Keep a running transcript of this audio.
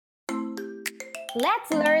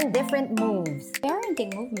Let's learn different moves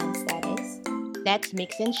Parenting movements, that is. Let's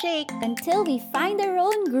mix and shake. Until we find our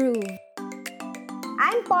own groove.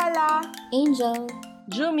 I'm Paula. Angel.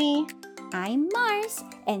 Jumi. I'm Mars,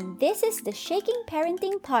 and this is the Shaking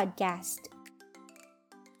Parenting Podcast.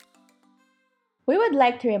 We would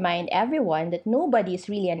like to remind everyone that nobody is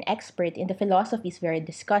really an expert in the philosophies we are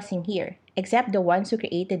discussing here, except the ones who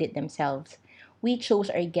created it themselves. We chose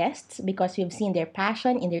our guests because we've seen their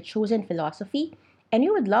passion in their chosen philosophy, and we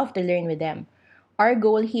would love to learn with them. Our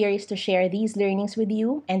goal here is to share these learnings with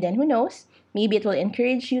you, and then who knows, maybe it will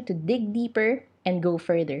encourage you to dig deeper and go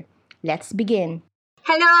further. Let's begin.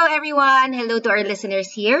 Hello, everyone. Hello to our listeners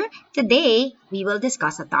here. Today, we will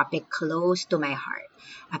discuss a topic close to my heart.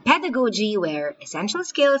 A pedagogy where essential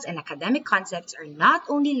skills and academic concepts are not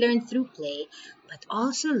only learned through play, but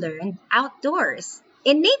also learned outdoors,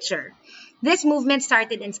 in nature. This movement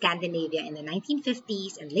started in Scandinavia in the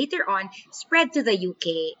 1950s and later on spread to the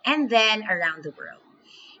UK and then around the world.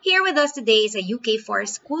 Here with us today is a UK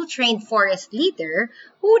forest school trained forest leader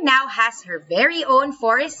who now has her very own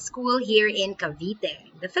forest school here in Cavite,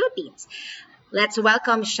 the Philippines. Let's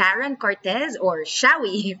welcome Sharon Cortez, or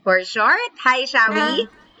Shawi for short. Hi, Shawi.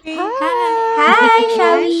 Hi,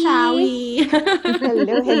 Shawi!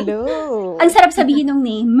 Hello. Ang sarap sabihin ng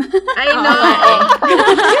name. I know.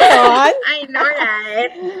 Ganon? I know, right?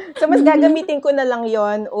 So, mas gagamitin ko na lang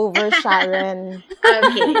yon over Sharon.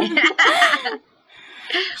 Okay.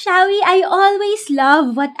 Shawi, I always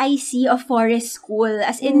love what I see of forest school.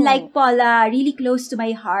 As in, like Paula, really close to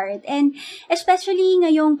my heart. And especially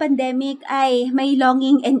ngayong pandemic, ay may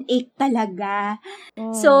longing and ache talaga.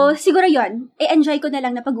 So, siguro yon, i-enjoy ko na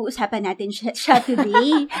lang na pag-uusapan natin siya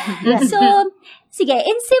today. So, sige,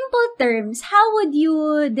 in simple terms, how would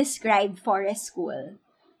you describe forest school?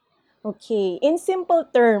 Okay, in simple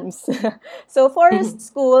terms. So, forest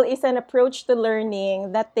school is an approach to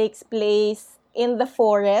learning that takes place in the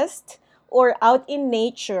forest or out in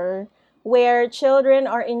nature where children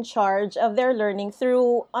are in charge of their learning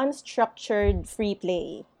through unstructured free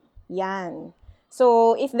play. Yan.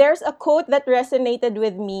 So, if there's a quote that resonated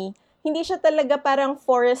with me, hindi siya talaga parang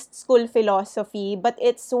forest school philosophy, but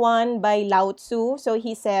it's one by Lao Tzu. So,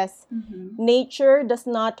 he says, nature does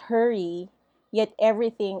not hurry, yet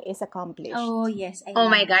everything is accomplished. Oh, yes. I Oh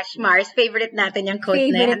love my gosh, Mars, favorite natin yung quote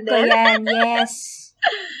Favorite na ko yan. yan, yes.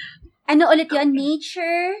 Ano ulit yun?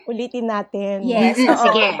 Nature? Ulitin natin. Yes.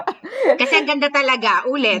 Sige. Kasi ang ganda talaga.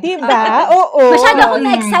 Ulit. Diba? Oo. Masyado akong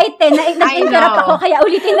na-excited. Na-interrupt know. ako, kaya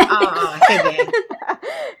ulitin natin. Oo, sige.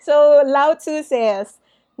 So, Lao Tzu says,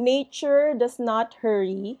 nature does not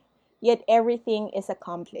hurry, yet everything is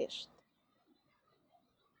accomplished.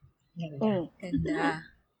 Ganda. Ganda.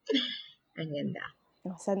 Ang ganda.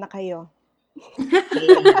 Oh, saan na kayo?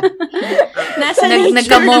 Nasa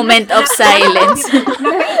Nagka-moment of silence.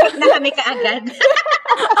 Nakaikot na kami kaagad.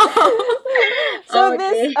 So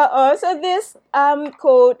Okay. this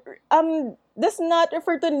quote does not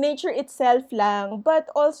refer to nature itself lang,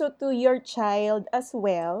 but also to your child as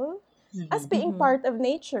well as being part of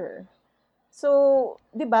nature. So,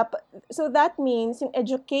 'di ba? So that means yung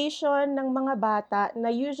education ng mga bata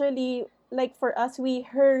na usually like for us we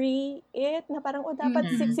hurry it na parang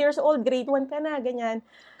dapat 6 years old, grade 1 ka na, ganyan.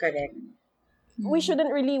 Correct. We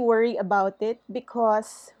shouldn't really worry about it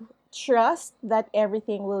because trust that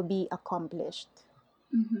everything will be accomplished.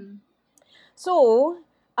 So,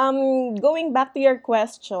 going back to your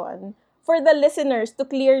question, for the listeners to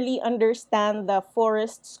clearly understand the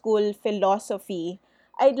forest school philosophy,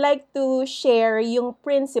 I'd like to share yung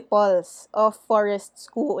principles of forest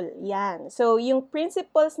school. Yan. So, yung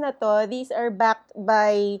principles na to, these are backed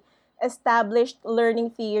by established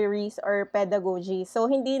learning theories or pedagogy. So,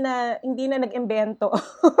 hindi na nag-imbento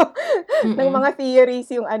ng mga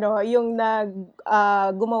theories yung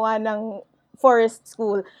gumawa ng forest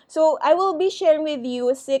school. So, I will be sharing with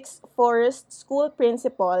you 6 forest school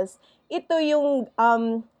principles. Ito yung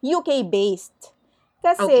UK-based.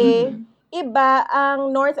 Kasi, iba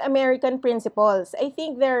ang North American principles. I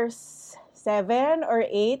think there's 7 or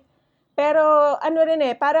 8. Pero,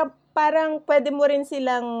 parang pwede mo rin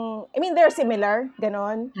silang, I mean, they're similar,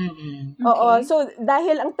 ganon. Oo, so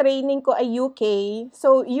dahil ang training ko ay UK,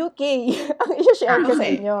 so UK ang i-share ko sa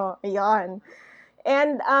inyo. Ayan.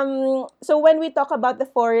 And so when we talk about the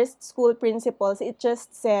forest school principles, it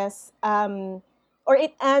just says, or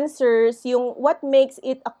it answers yung what makes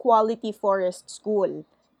it a quality forest school.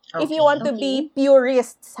 If you want to be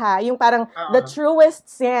purists, yung parang the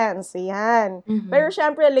truest sense, yan. Pero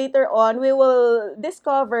syempre later on, we will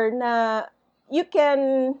discover na you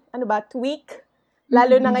can, tweak,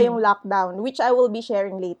 lalo na ngayong lockdown, which I will be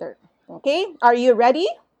sharing later. Okay? Are you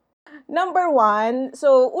ready? Number one,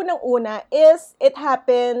 so unang-una is it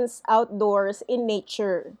happens outdoors in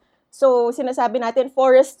nature. So, sinasabi natin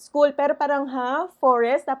forest school, pero parang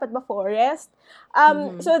forest? Dapat ba forest?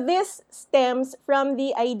 So, this stems from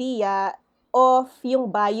the idea of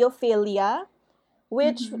yung biophilia,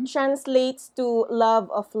 which translates to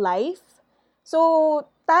love of life. So,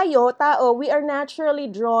 tao, we are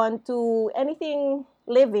naturally drawn to anything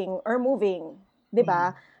living or moving. 'Di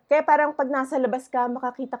ba? Kaya parang pag nasa labas ka,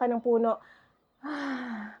 makakita ka ng puno,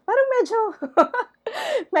 parang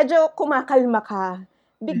medyo kumakalma ka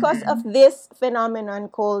because of this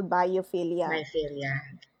phenomenon called biophilia.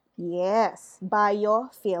 Biophilia. Yes,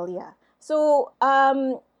 biophilia. So,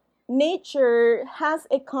 nature has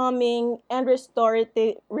a calming and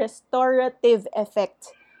restorative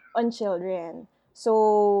effect on children.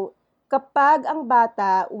 So, kapag ang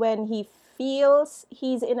bata, when he feels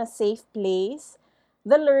he's in a safe place,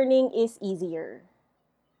 the learning is easier.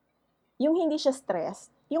 Yung hindi siya stressed,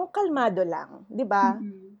 yung kalmado lang, 'di ba?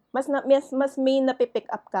 Mas may napipick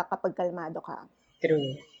up ka kapag kalmado ka.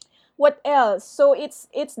 True. What else? So it's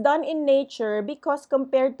done in nature because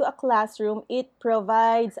compared to a classroom, it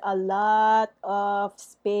provides a lot of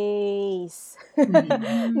space.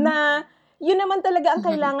 Na yun naman talaga ang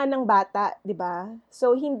kailangan ng bata, 'di ba?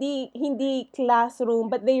 So hindi classroom,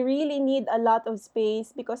 but they really need a lot of space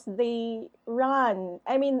because they run.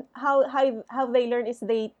 I mean, how they learn is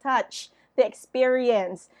they touch, they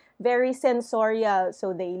experience, very sensorial. So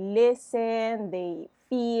they listen, they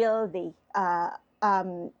feel, they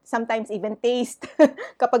sometimes even taste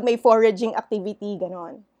kapag may foraging activity,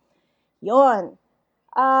 ganon. Yon.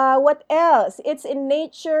 What else? It's in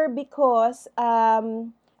nature because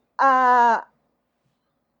paano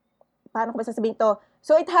ko ba sasabihin to?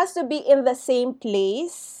 So it has to be in the same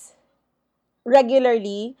place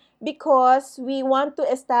regularly because we want to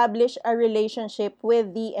establish a relationship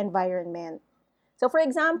with the environment. So for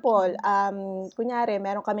example, kunyari,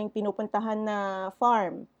 meron kaming pinupuntahan na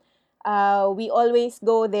farm. We always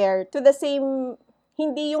go there to the same,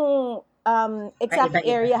 hindi yung exact Iba-iba.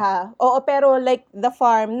 area ha. Oo, pero like the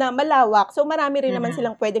farm na malawak. So marami rin naman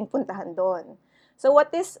silang pwedeng puntahan doon. So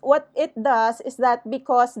what it does is that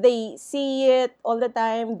because they see it all the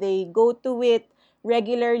time, they go to it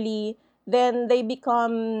regularly, then they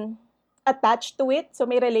become attached to it. So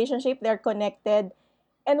may relationship, they're connected.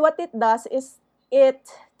 And what it does is it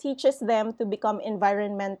teaches them to become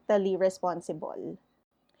environmentally responsible.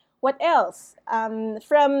 What else?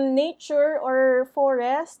 From nature or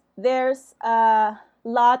forest, there's a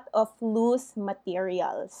lot of loose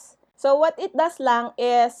materials. So what it does lang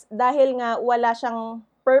is, dahil nga wala siyang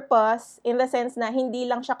purpose in the sense na hindi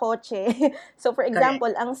lang siya kotse. So for example,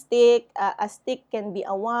 ang stick, a stick can be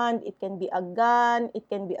a wand, it can be a gun, it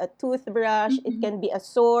can be a toothbrush, it can be a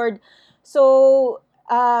sword. So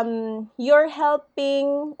you're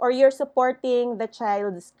helping or you're supporting the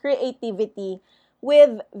child's creativity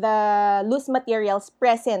with the loose materials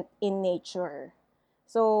present in nature.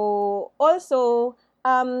 So, also,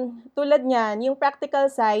 tulad niyan, yung practical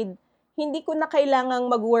side, hindi ko na kailangang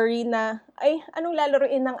mag-worry na, ay, anong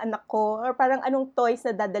lalaruin ng anak ko? Or parang anong toys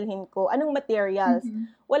na dadalhin ko? Anong materials?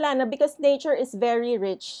 Wala na, because nature is very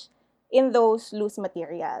rich in those loose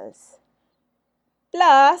materials.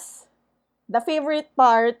 Plus, the favorite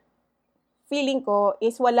part, feeling ko,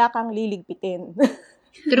 is wala kang liligpitin.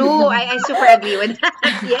 True. I super agree with that.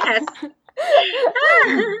 Yes.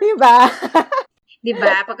 Diba?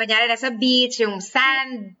 Diba? Pag kunyari nasa beach, yung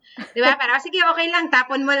sand. Diba? Parang, sige, okay lang.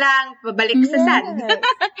 Tapon mo lang. Pabalik sa sand.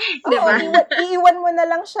 Diba? Iiwan mo na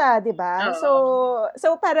lang siya, diba? Oo.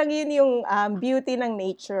 So parang yun yung beauty ng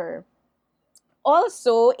nature.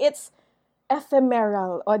 Also, it's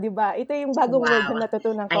ephemeral. O, diba? Ito yung bagong word na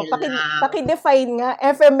natutunan ko. I love. Paki-define nga,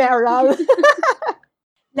 ephemeral.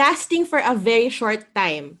 Lasting for a very short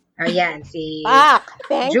time. Ayan, si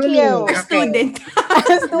Thank Jumi. you. Okay. Student.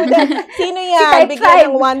 Student. Sino yan? type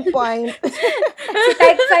Bigyan ng 5. 1 point. Si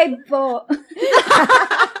type 5 po.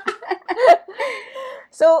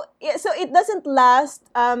 So it doesn't last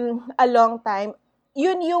a long time.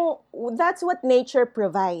 That's what nature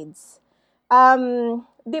provides.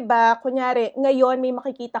 'Di ba? Kunyari, ngayon may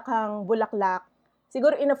makikita kang bulaklak.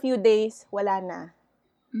 Siguro in a few days wala na.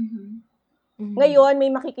 Ngayon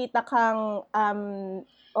may makikita kang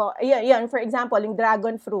yan, for example, yung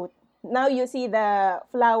dragon fruit. Now you see the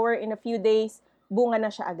flower in a few days, bunga na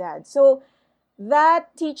siya agad. So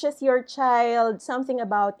that teaches your child something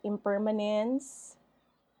about impermanence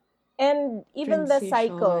and even the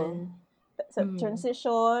cycle.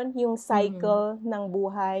 Transition, yung cycle ng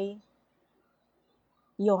buhay.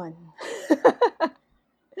 Yon.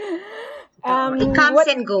 It comes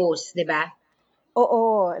and goes, di ba?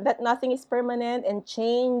 Oo, that nothing is permanent and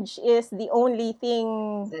change is the only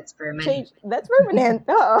thing. That's permanent. Change, that's permanent.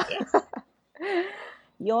 Oo. Yes.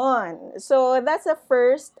 Yon. So that's the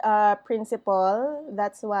first principle.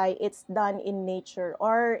 That's why it's done in nature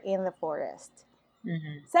or in the forest.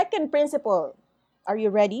 Mhm. Second principle. Are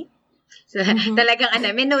you ready? So, talagang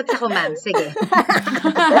may notes ako, ma'am. Sige.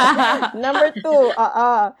 Number 2.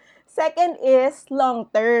 Second is long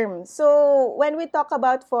term. So when we talk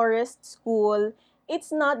about forest school,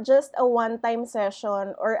 it's not just a one-time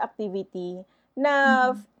session or activity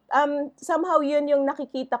na somehow yun yung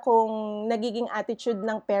nakikita kong nagiging attitude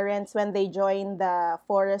ng parents when they join the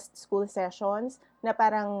forest school sessions na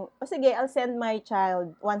parang, sige, I'll send my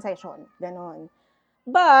child one session. Ganon.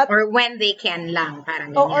 But, Or when they can lang.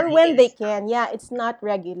 Parang or ganyan, I when they guess. can. Yeah, it's not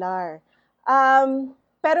regular.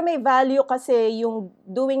 Pero may value kasi yung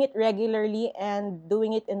doing it regularly and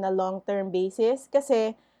doing it in a long-term basis.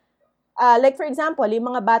 Kasi, like for example, yung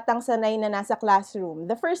mga batang sanay na nasa classroom,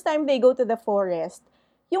 the first time they go to the forest,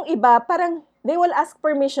 yung iba, parang they will ask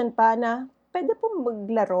permission pa na, pwede po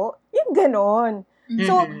maglaro? Yung ganon.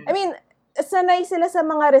 So, Mhm. I mean, sanay sila sa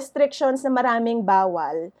mga restrictions na maraming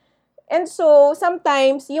bawal. And so,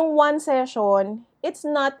 sometimes, yung one session, it's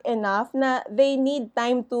not enough na they need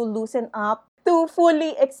time to loosen up, to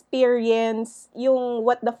fully experience yung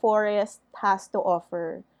what the forest has to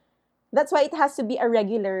offer. That's why it has to be a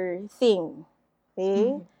regular thing.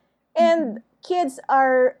 Okay? And kids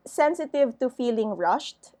are sensitive to feeling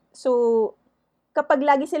rushed. So, kapag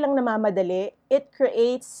lagi silang namamadali, it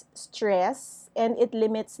creates stress and it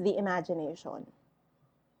limits the imagination.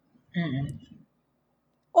 Mhm.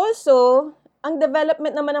 Also, ang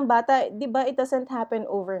development naman ng bata, di ba, it doesn't happen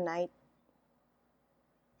overnight.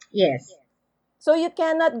 Yes. So, you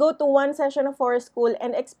cannot go to one session of forest school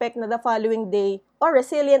and expect na the following day,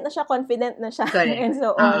 resilient na siya, confident na siya, Correct. and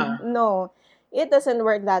so on. No, it doesn't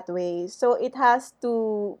work that way. So, it has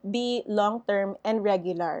to be long-term and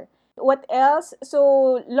regular. What else?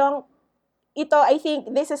 So, ito, I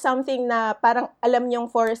think, this is something na parang alam niyong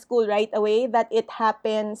forest school right away that it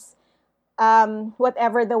happens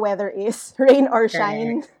whatever the weather is, rain or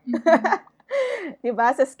shine.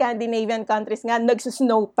 Diba? Sa Scandinavian countries nga,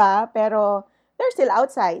 nagsusnow pa, pero they're still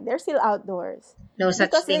outside. They're still outdoors. No such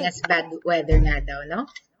Because thing as bad weather nga daw, no?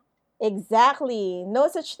 Exactly. No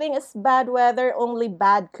such thing as bad weather, only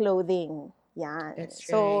bad clothing. Yan. That's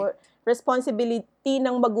So, responsibility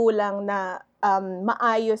ng magulang na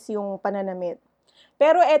maayos yung pananamit.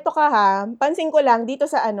 Pero eto ka ha, pansin ko lang dito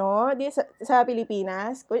sa dito sa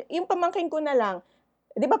Pilipinas, yung pamangkin ko na lang,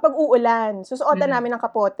 'di ba pag uulan, susuotan namin ng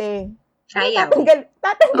kapote. Ayaw.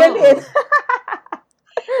 Tatanggalin.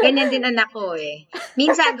 Ganyan din anak ko eh.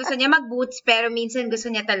 Minsan gusto niya mag-boots, pero minsan gusto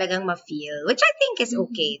niya talagang ma-feel. Which I think is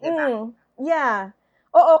okay, diba? Yeah.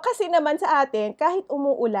 Oo, kasi naman sa atin, kahit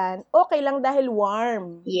umuulan, okay lang dahil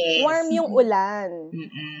warm. Yes. Warm yung ulan.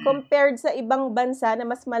 Mm-mm. Compared sa ibang bansa na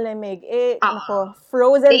mas malamig, Oo.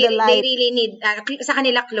 frozen They delight. really need, sa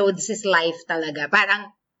kanila clothes is life talaga.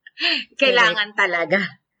 Parang, kailangan talaga.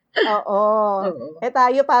 Oo. Oo.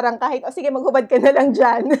 Tayo parang kahit, sige, maghubad ka na lang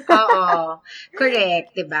dyan. Oo.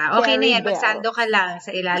 Correct, diba? Okay na Carry yan. Magsando ka lang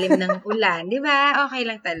sa ilalim ng ulan. Diba? Okay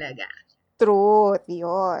lang talaga. Truth,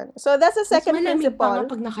 yun. So, that's the Mas second malamig pa nga principle.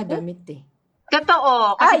 pag nakadamit eh.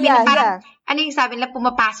 Totoo. Kasi yeah, parang, yeah. ano yung sabi nila,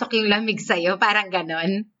 pumapasok yung lamig sa'yo. Parang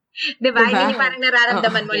ganon. Diba? Diba? Yun yung parang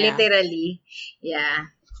nararamdaman mo Yeah. literally. Yeah.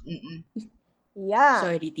 Mm-mm. Yeah.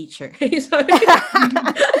 Sorry, teacher. Sorry.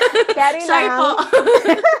 Carry Sorry lang. po.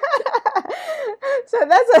 So,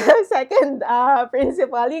 that's the second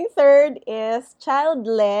principle. Yung third is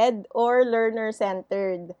child-led or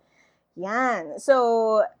learner-centered. Yan.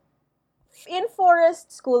 So, in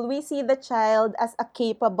forest school, we see the child as a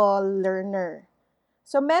capable learner.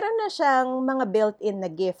 So, meron na siyang mga built-in na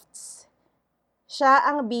gifts. Siya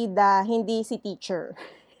ang bida, hindi si teacher.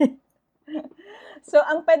 So,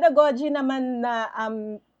 ang pedagogy naman na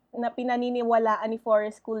pinaniniwalaan ni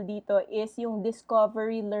forest school dito is yung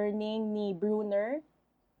discovery learning ni Bruner.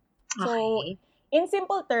 So, Okay. in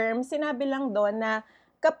simple terms, sinabi lang doon na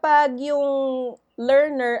kapag yung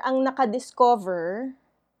learner ang nakadiscover,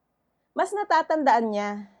 mas natatandaan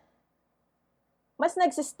niya. Mas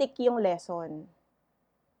nagsistick yung lesson.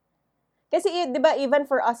 Kasi, di ba, even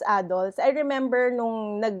for us adults, I remember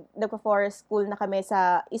nung nagpa-forest school na kami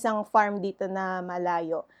sa isang farm dito na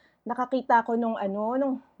malayo, nakakita ko nung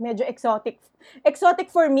medyo exotic. Exotic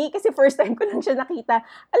for me kasi first time ko lang siya nakita.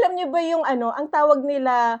 Alam niyo ba yung ang tawag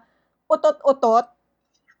nila utot-utot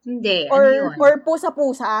Hindi. Ano yun? or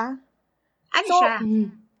pusa-pusa? Ano So, siya?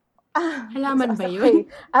 Halaman ba Okay. yun?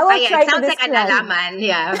 I will Yeah, try it to sounds like an describe. halaman.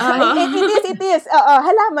 Yeah. It is. Oo,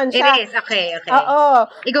 halaman It siya. is. Okay, okay. Oo.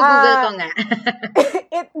 Google ko nga.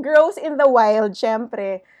 It grows in the wild,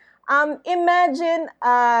 syempre. Imagine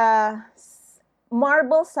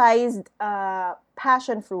marble-sized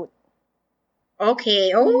passion fruit.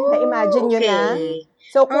 Okay. Oh, Na-imagine nyo na? okay.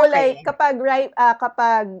 So kulay Okay. kapag ripe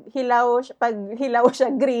kapag hilaw siya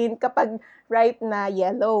green, kapag ripe na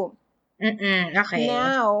yellow. Okay.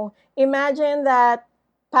 Now, imagine that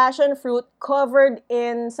passion fruit covered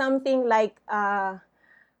in something like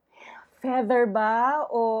feather ba?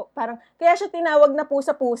 O parang, kaya siya tinawag na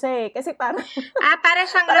pusa-pusa eh. Kasi parang, Para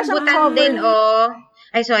siyang para siyang rambutan covered. din, oh.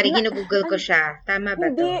 Ay, sorry, Na, ginugugol ko siya. Tama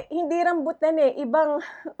ba to? hindi rambutan eh. Ibang,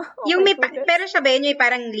 oh Yung my may, goodness. pero siya ba yun yung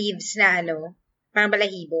parang leaves na ano? Parang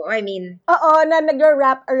balahibo. I mean, Oo, na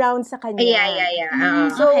nag-wrap around sa kanya. yeah.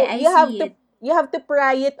 So, Okay, I see it. you have to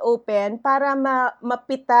pry it open para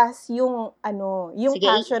mapitas yung yung Sige.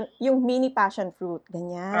 passion, yung mini passion fruit.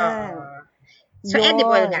 Ganyan. So, Yun.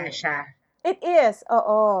 edible nga siya. It is,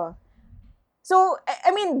 oo. So,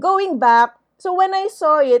 I mean, going back, so when I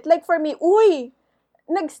saw it, like for me, uy,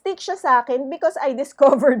 nag-stick siya sa akin because I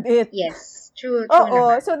discovered it. Yes. True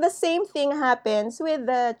Oo. naman. So, the same thing happens with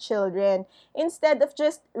the children. Instead of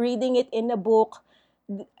just reading it in a book,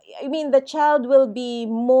 I mean, the child will be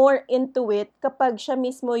more into it kapag siya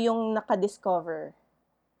mismo yung nakadiscover.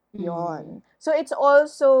 Yon. So, it's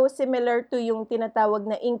also similar to yung tinatawag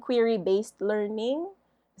na inquiry-based learning.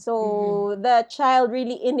 So, the child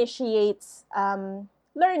really initiates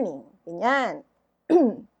learning. Ganyan.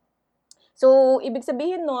 So, ibig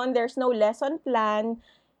sabihin nun, there's no lesson plan.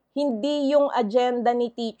 Hindi yung agenda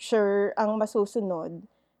ni teacher ang masusunod.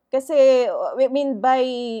 Kasi, I mean,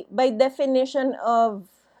 by definition of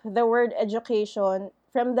the word education,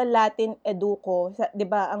 from the Latin educo, di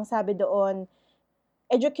ba, ang sabi doon,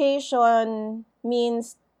 education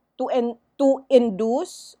means to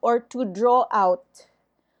induce or to draw out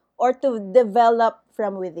or to develop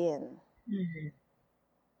from within.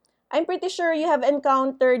 I'm pretty sure you have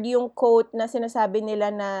encountered yung quote na sinasabi nila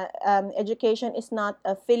na education is not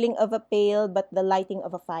a filling of a pail but the lighting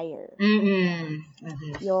of a fire.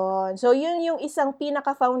 Yon. So, yun yung isang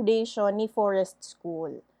pinaka-foundation ni Forest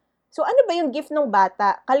School. So, ano ba yung gift ng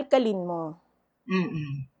bata? Kalkalin mo.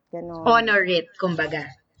 Ganon. Honor it, kumbaga.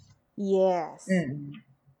 Yes.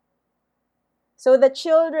 So, the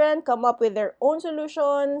children come up with their own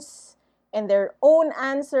solutions and their own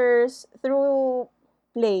answers through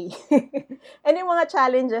play. And yung mga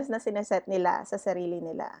challenges na sineset nila sa sarili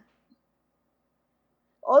nila.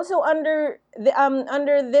 Also, under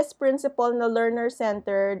this principle na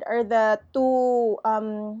learner-centered are the two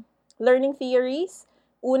learning theories.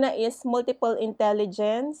 Una is multiple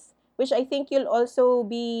intelligence, which I think you'll also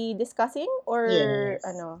be discussing or Yes.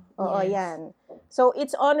 Oo, Yes. yan. So,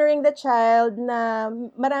 it's honoring the child na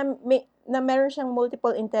meron siyang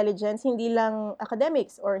multiple intelligence, hindi lang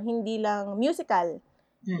academics or hindi lang musical.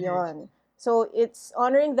 Yon. So, it's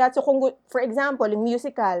honoring that. So, for example, yung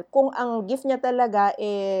musical, kung ang gift niya talaga,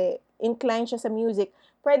 inclined siya sa music,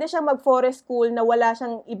 pwede siyang mag-forest school na wala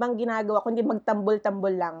siyang ibang ginagawa, kundi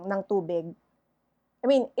magtambol-tambol lang ng tubig. I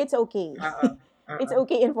mean, it's okay. It's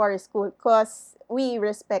okay in forest school because we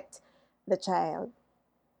respect the child.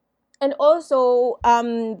 And also,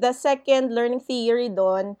 the second learning theory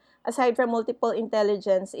doon, aside from multiple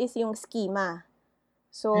intelligence, is yung schema.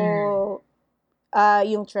 So,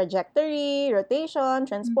 yung trajectory, rotation,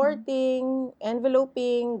 transporting,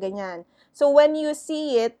 enveloping, ganyan. So, when you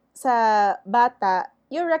see it sa bata,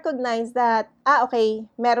 you recognize that, okay,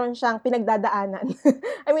 meron siyang pinagdadaanan.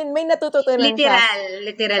 I mean, may natututunan siya.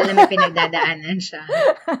 Literal na may pinagdadaanan siya.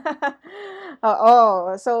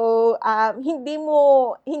 Oo. So, hindi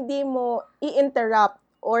mo i-interrupt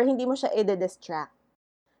or hindi mo siya i-distract.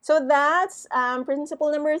 So, that's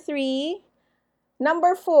principle number 3.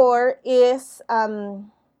 Number 4 is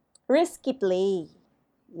risky play.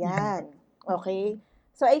 Yan. Okay?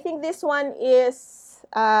 So, I think this one is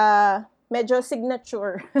medyo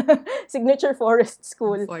signature. Signature Forest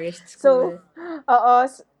School. Forest So,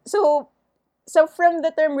 School. So, from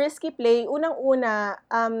the term risky play, unang-una,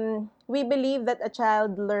 we believe that a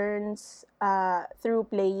child learns through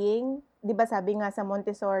playing. Di ba sabi nga sa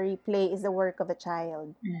Montessori, play is the work of a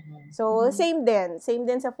child. So, same din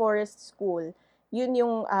sa Forest School. Yun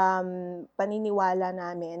yung paniniwala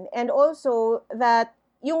namin. And also, that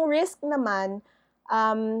yung risk naman,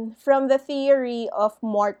 from the theory of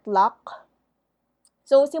Mortlock.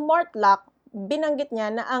 So, si Mortlock, binanggit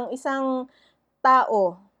niya na ang isang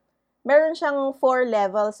tao, meron siyang 4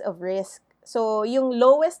 levels of risk. So, yung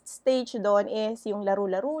lowest stage doon is yung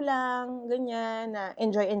laro-laro lang, ganyan, na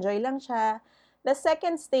enjoy-enjoy lang siya. The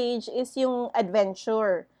second stage is yung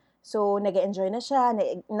adventure. So, nag-enjoy na siya,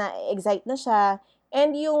 na-excite na siya,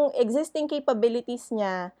 and yung existing capabilities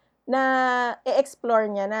niya na i-explore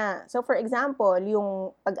niya na. So, for example,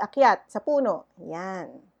 yung pag-akyat sa puno, yan.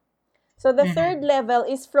 So, the third level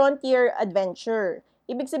is frontier adventure.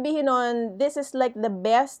 Ibig sabihin nun, this is like the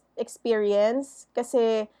best experience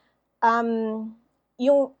kasi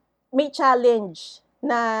yung may challenge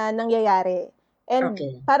na nangyayari. And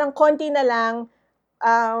Okay. parang konti na lang,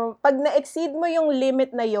 pag na-exceed mo yung limit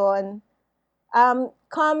na yon,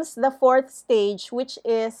 comes the fourth stage, which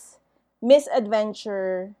is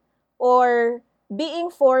misadventure or being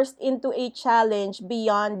forced into a challenge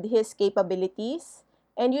beyond his capabilities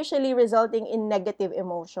and usually resulting in negative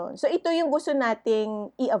emotion. So ito yung gusto nating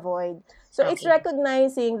i-avoid. So it's Okay.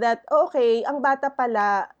 recognizing that, okay, ang bata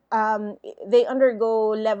pala, they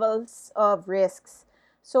undergo levels of risks.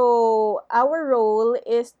 So our role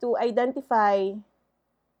is to identify,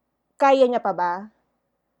 kaya niya pa ba?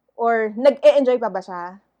 Or nag-e-enjoy pa ba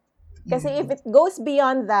siya? Kasi if it goes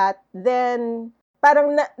beyond that, then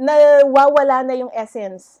parang nawawala na yung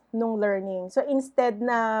essence nung learning. So instead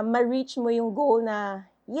na ma-reach mo yung goal na,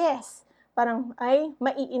 yes, parang, ay,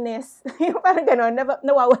 maiinis. Yung parang gano'n,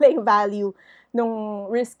 nawawala yung value nung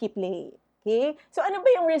risky play. Okay? So ano ba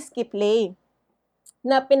yung risky play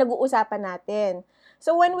na pinag-uusapan natin?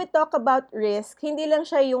 So when we talk about risk, hindi lang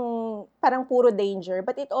siya yung parang puro danger,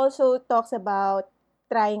 but it also talks about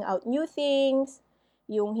trying out new things,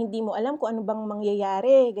 yung hindi mo alam kung ano bang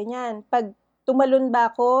mangyayari, ganyan. Pag tumalon ba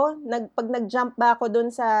ako, pag nag-jump ba ako dun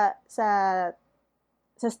sa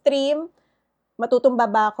stream, matutumba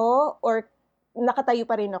ba ako or nakatayo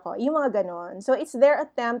pa rin ako? Yung mga ganon. So it's their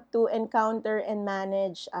attempt to encounter and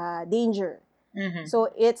manage danger. So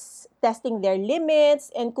it's testing their limits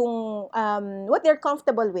and kung what they're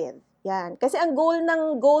comfortable with. Yan. Kasi ang goal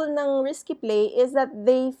ng risky play is that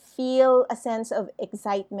they feel a sense of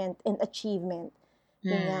excitement and achievement.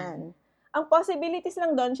 Ganyan. Ang possibilities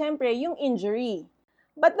lang doon, syempre, yung injury.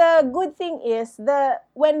 But the good thing is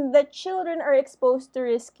when the children are exposed to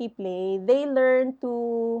risky play, they learn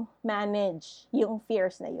to manage yung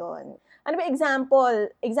fears na yon. Ano ba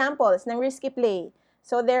examples ng risky play?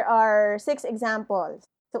 So there are 6 examples.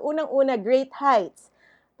 So unang-una, great heights.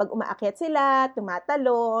 Pag umaakyat sila,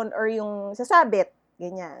 tumatalon, or yung sasabit,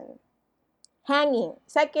 ganyan. Hanging.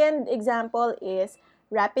 Second example is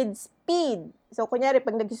rapid speed. So kunyari,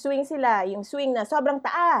 pag nag-swing sila, yung swing na sobrang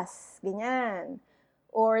taas, ganyan.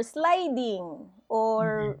 Or sliding,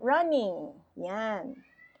 or running, yan.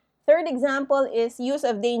 Third example is use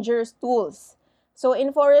of dangerous tools. So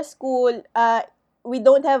in forest school, we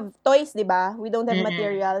don't have toys, di ba? We don't have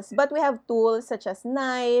materials, but we have tools such as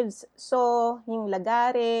knives, saw, yung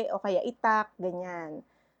lagare, o kaya itak, ganyan.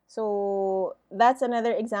 So that's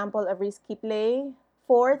another example of risky play.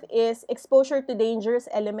 Fourth is exposure to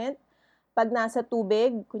dangerous element. Pag nasa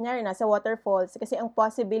tubig, kunyari nasa waterfalls, kasi ang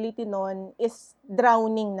possibility nun is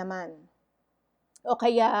drowning naman. O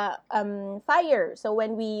kaya fire. So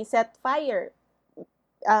when we set fire,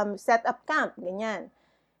 set up camp, ganyan.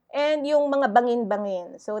 And yung mga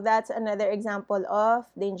bangin-bangin. So that's another example of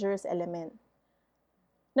dangerous element.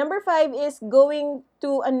 Number 5 is going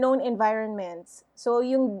to unknown environments. So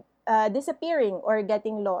yung disappearing or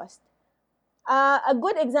getting lost. A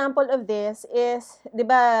good example of this is, di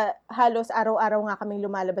ba, halos araw-araw nga kaming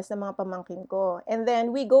lumalabas ng mga pamangkin ko. And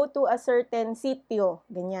then, we go to a certain sitio,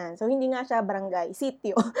 ganyan. So, hindi nga siya barangay,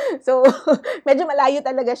 sitio. So, medyo malayo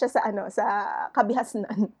talaga siya sa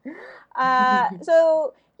Kabihasnan. So,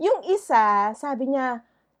 yung isa, sabi niya,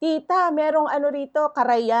 tita, merong rito,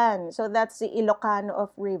 Karayan. So, that's the Ilocano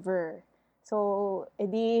of river. So,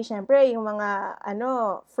 edi, syempre, yung mga,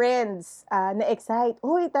 friends, na-excite.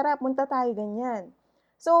 Uy, tara, punta tayo, ganyan.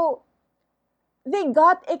 So, they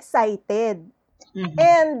got excited.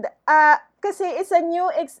 And, kasi it's a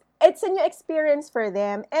new experience for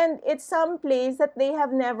them. And it's some place that they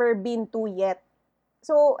have never been to yet.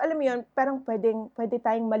 So, alam mo yun, parang pwede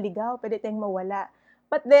tayong maligaw, pwede tayong mawala.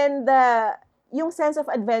 But then, yung sense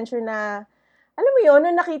of adventure na, alam mo yun,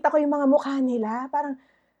 nung nakita ko yung mga mukha nila, parang,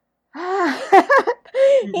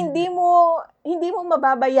 hindi mo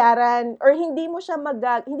mababayaran or hindi mo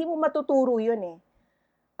matuturo yun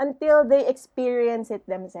until they experience it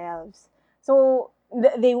themselves. So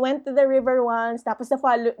they went to the river once, tapos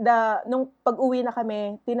nung pag-uwi na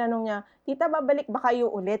kami, tinanong niya, tita, babalik ba kayo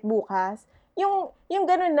ulit bukas? Yung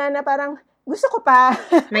ganun na parang gusto ko pa.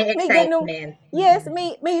 May May ganung, excitement. yes,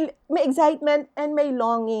 may excitement and may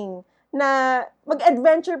longing na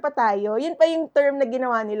mag-adventure pa tayo. Yun pa yung term na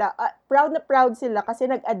ginawa nila. Proud na proud sila kasi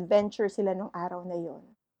nag-adventure sila nung araw na yun.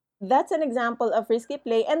 That's an example of risky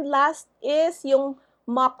play. And last is yung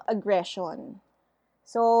mock aggression.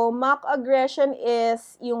 So, mock aggression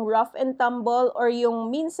is yung rough and tumble or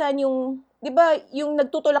yung minsan yung, di ba, yung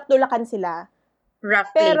nagtutulak-tulakan sila.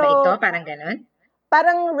 Rough play ba Pero, ito? Parang ganon?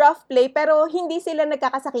 parang rough play, pero hindi sila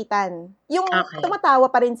nagkakasakitan. Yung Okay. tumatawa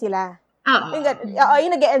pa rin sila. Oo.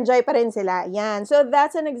 Yung nag-enjoy pa rin sila. Yan. So,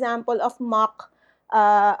 that's an example of mock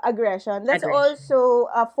aggression. That's Aggression. also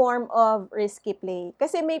a form of risky play.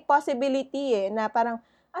 Kasi may possibility na parang,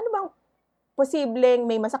 ano bang posibleng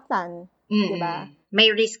may masaktan? Diba?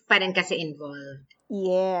 May risk pa rin kasi involved.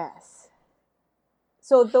 Yes.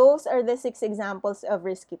 So, those are the 6 examples of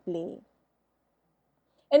risky play.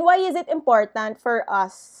 And why is it important for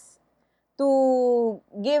us to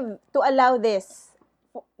allow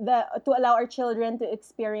our children to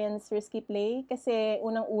experience risky play? Kasi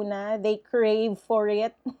unang-una, they crave for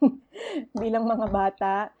it bilang mga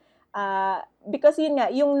bata. Because yun nga,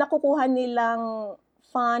 yung nakukuha nilang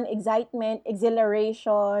fun, excitement,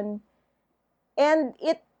 exhilaration, and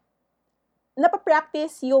it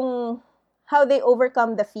napapractice yung how they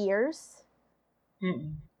overcome the fears.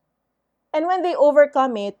 And when they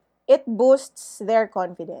overcome it, it boosts their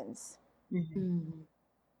confidence.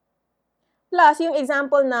 Plus, yung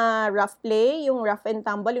example na rough play, yung rough and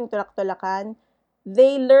tumble, yung tulak-tulakan,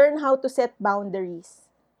 they learn how to set boundaries.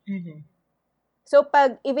 So,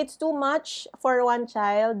 if it's too much for one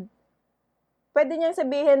child, pwede niyang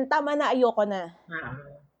sabihin, tama na, ayoko na.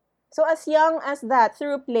 So, as young as that,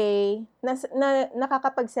 through play,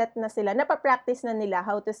 nakakapag-set na sila, napapractice na nila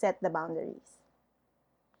how to set the boundaries.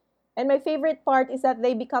 And my favorite part is that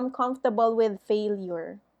they become comfortable with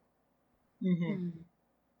failure.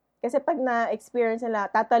 Kasi pag na-experience nila,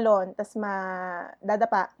 tatalon, tas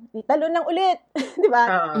dadapa, talon lang ulit. Di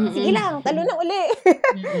ba? Sige lang, talon lang uli.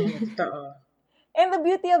 And the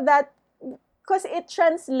beauty of that, because it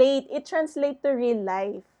translate to real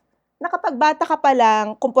life. Na kapag bata ka pa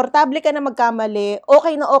lang, komportable ka na magkamali,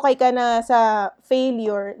 okay ka na sa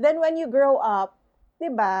failure, then when you grow up, di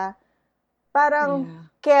ba, parang,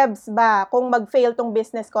 Kebs ba, kung mag-fail tong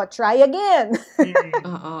business ko, try again.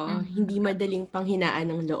 Oo, hindi madaling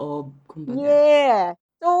panghinaan ng loob, kumbaga. Yeah.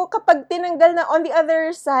 So, kapag tinanggal na, on the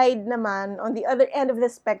other side naman, on the other end of the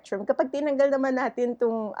spectrum, kapag tinanggal naman natin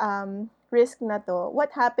tong risk na to,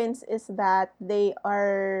 what happens is that they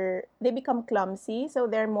become clumsy, so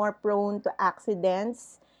they're more prone to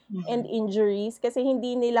accidents and injuries kasi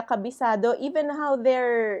hindi nila kabisado even how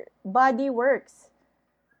their body works.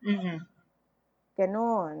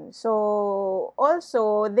 Ganon. So,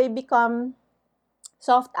 also, they become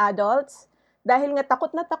soft adults. Dahil nga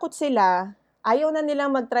takot na takot sila, ayaw na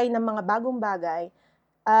nilang mag-try ng mga bagong bagay,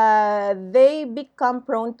 they become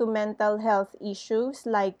prone to mental health issues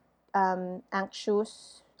like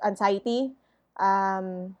anxiety,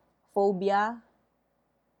 phobia.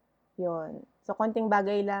 Yun. So, konting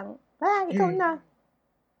bagay lang, ikaw na.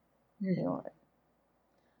 Yun.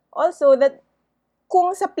 Also, that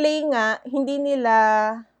kung sa play nga, hindi nila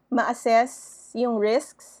ma-assess yung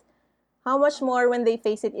risks, how much more when they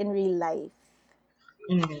face it in real life?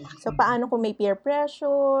 So, paano kung may peer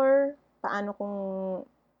pressure? Paano kung,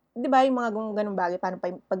 di ba, yung mga ganung bagay, paano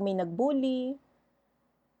pag may nag-bully?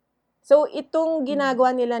 So, itong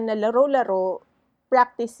ginagawa nila na laro-laro,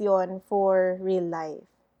 practice yon for real life.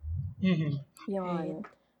 Yun.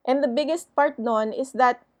 And the biggest part nun is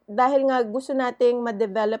that dahil nga gusto nating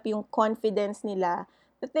ma-develop yung confidence nila,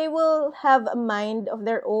 that they will have a mind of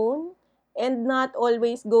their own and not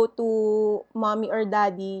always go to mommy or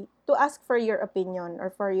daddy to ask for your opinion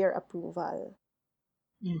or for your approval.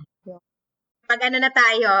 Pag na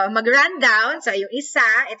tayo, mag-rundown. So, yung isa,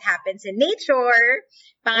 it happens in nature.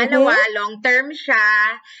 Pangalawa, long-term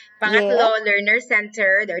siya. Pangatlo,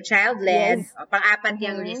 learner-centered or child-led. Yes. Pang-apat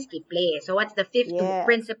yung risky play. So, what's the fifth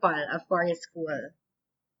principle of Forest School?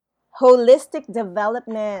 Holistic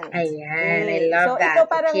development. Ayan, I love that. So, ito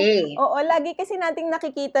parang, okay. Lagi kasi nating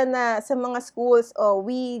nakikita na sa mga schools,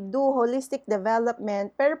 we do holistic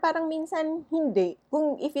development, pero parang minsan hindi.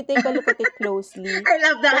 Kung if you take a look at it closely. I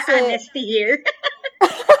love the honesty here.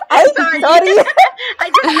 Ay, sorry. I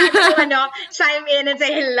just had to, chime in and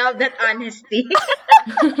say, I love that honesty.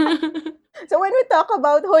 So, when we talk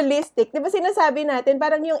about holistic, di ba sinasabi natin,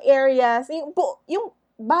 parang yung areas, yung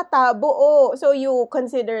bata, buo. So, you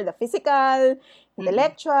consider the physical,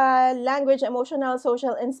 intellectual, language, emotional,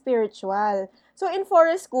 social, and spiritual. So, in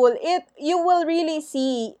Forest School, you will really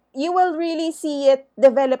see it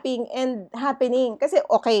developing and happening. Kasi,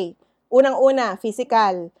 okay, unang-una,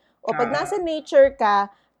 physical. O pag nasa nature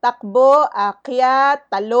ka, takbo, akyat,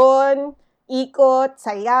 talon, ikot,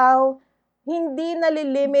 sayaw. Hindi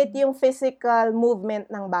nalilimit yung physical movement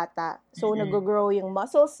ng bata. So, nag-grow yung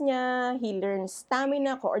muscles niya, he learns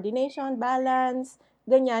stamina, coordination, balance,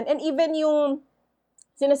 ganyan. And even yung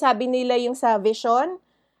sinasabi nila yung sa vision,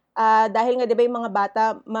 dahil nga 'di ba yung mga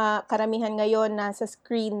bata, karamihan ngayon nasa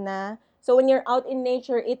screen na. So, when you're out in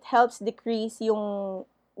nature, it helps decrease yung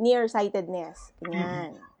nearsightedness.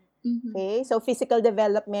 Ganyan. Okay? So, physical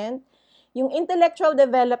development. Yung intellectual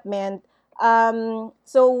development,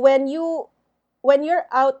 so when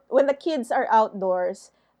the kids are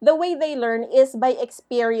outdoors, the way they learn is by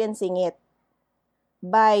experiencing it,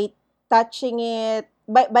 by touching it,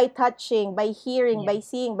 by touching, by hearing, by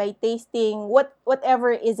seeing, by tasting,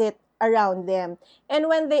 whatever is it around them. And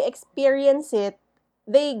when they experience it,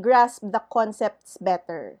 they grasp the concepts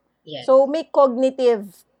better. Yes. So may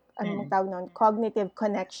cognitive, anong tawag nun? Cognitive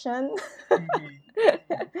connection.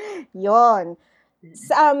 Yon.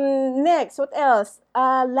 Next, what else?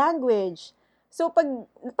 Language. So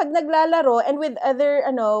pag naglalaro and with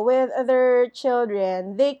other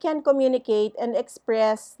children, they can communicate and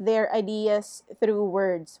express their ideas through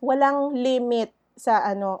words. Walang limit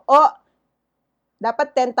sa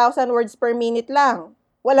dapat 10,000 words per minute lang.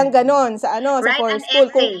 Walang ganon sa sa Write an forest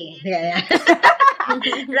school. essay. Yeah.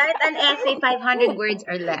 Write an essay 500 words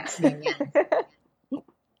or less. Ganyan.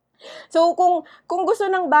 So, kung gusto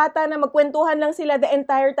ng bata na magkwentuhan lang sila the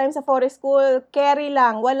entire time sa forest school, carry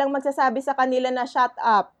lang. Walang magsasabi sa kanila na shut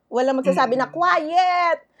up. Walang magsasabi na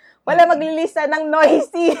quiet. Walang maglilista ng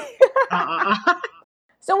noisy.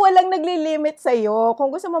 So, walang naglilimit sa'yo.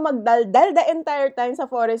 Kung gusto mo magdaldal the entire time sa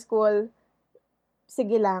forest school,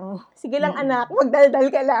 sige lang. Sige lang, anak.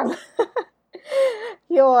 Magdaldal ka lang.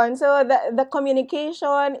 Yun. So, the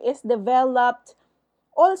communication is developed.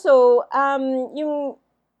 Also, I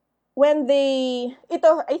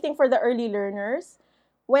think for the early learners,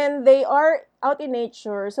 when they are out in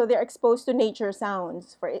nature, so they're exposed to nature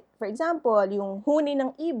sounds. For example, yung huni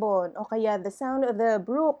ng ibon, o kaya the sound of the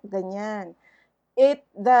brook, ganyan.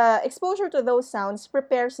 The exposure to those sounds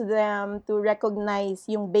prepares them to recognize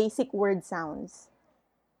yung basic word sounds.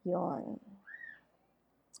 Yon.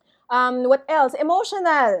 What else?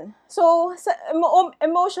 Emotional. So,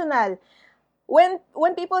 emotional. When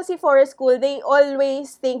people see forest school, they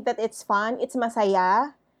always think that it's fun, it's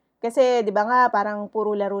masaya. Kasi, di ba nga, parang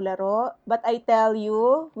puro laro-laro. But I tell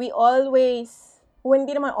you,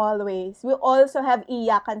 hindi naman always, we also have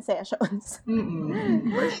iyakan sessions.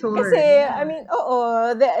 For sure. Kasi,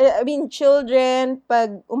 children,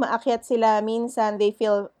 pag umaakyat sila, minsan they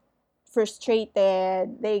feel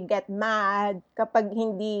frustrated, they get mad kapag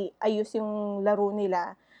hindi ayos yung laro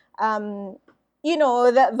nila.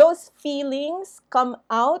 Those feelings come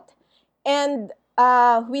out, and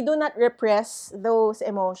we do not repress those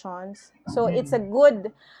emotions. So it's a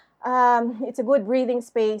good breathing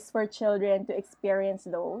space for children to experience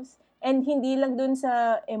those. And hindi lang dun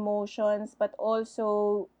sa emotions, but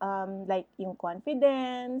also like yung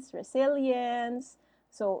confidence, resilience,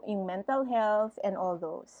 so yung mental health, and all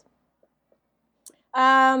those.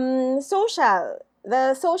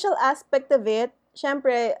 The social aspect of it,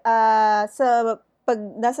 syempre, pag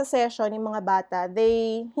nasa session yung mga bata,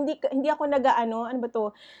 hindi ako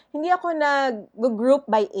hindi ako nag-group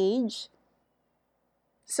by age.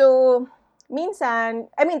 So, minsan,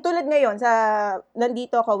 tulad ngayon,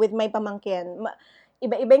 nandito ako with my pamangkin,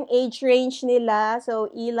 iba-ibang age range nila. So,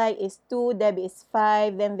 Eli is 2, Debbie is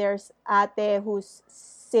 5, then there's ate who's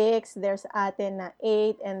 6, there's ate na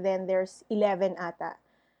 8, and then there's 11 ata.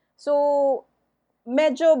 So,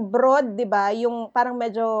 medyo broad, 'di ba? Yung parang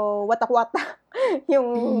medyo watak-watak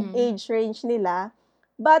yung age range nila.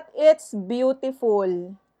 But it's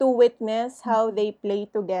beautiful to witness how they play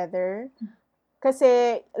together.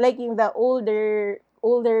 Kasi like the older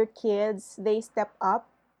kids, they step up,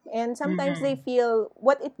 and sometimes they feel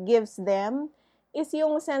what it gives them is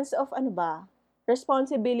yung sense of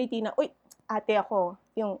responsibility na, uy, ate ako,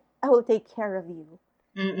 yung I will take care of you.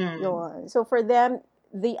 Yun. So for them,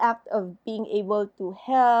 the act of being able to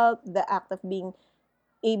help, the act of being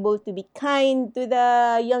able to be kind to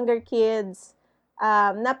the younger kids,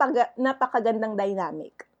 napakagandang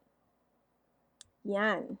dynamic.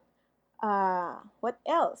 Yan. What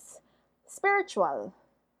else? Spiritual.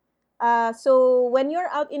 So when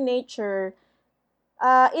you're out in nature,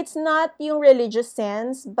 it's not yung religious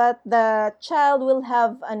sense, but the child will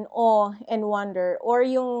have an awe and wonder, or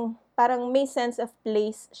yung parang may sense of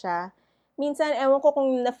place siya. Minsan, ewan ko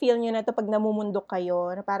kung na-feel nyo na to pag namumundok kayo,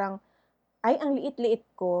 na parang, ay, ang liit-liit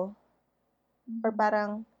ko. Or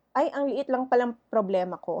parang, ay, ang liit lang palang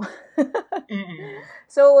problema ko.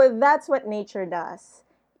 So, that's what nature does.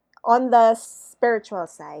 on the spiritual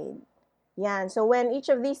side. Yan. So when each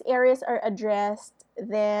of these areas are addressed,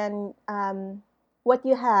 then what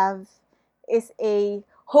you have is a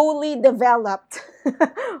wholly developed,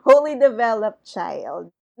 wholly developed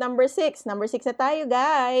child. Number six na tayo,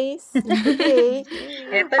 guys. Okay.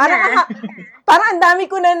 Eto Parang, na. parang ang dami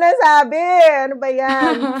ko na nasabi. Ano ba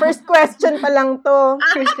yan? First question pa lang to.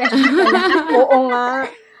 First question pala. Oo nga.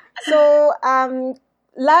 So,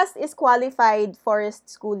 last is qualified forest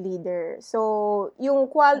school leader. So, yung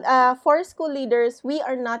forest school leaders, we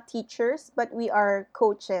are not teachers, but we are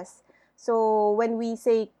coaches. So, when we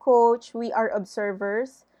say coach, we are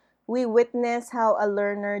observers. We witness how a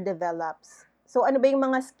learner develops. So, ano ba yung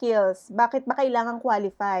mga skills? Bakit ba kailangan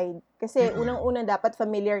qualified? Kasi unang-una dapat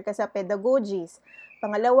familiar ka sa pedagogies.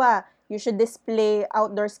 Pangalawa, you should display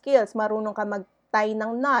outdoor skills. Marunong ka mag-tie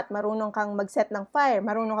ng knot, marunong kang mag-set ng fire,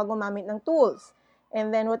 marunong ka gumamit ng tools.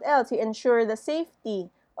 And then what else? You ensure the safety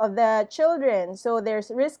of the children. So there's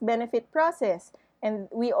risk-benefit process. And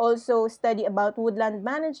we also study about woodland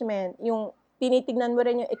management. Yung tinitignan mo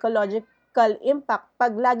rin yung ecological impact.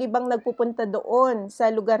 Pag lagi bang nagpupunta doon sa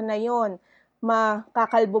lugar na yon,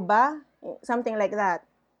 makakalbo ba? Something like that.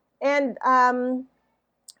 And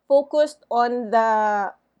focused on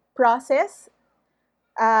the process,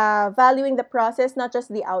 valuing the process, not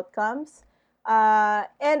just the outcomes.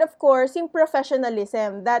 And of course, yung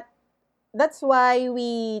professionalism, that's why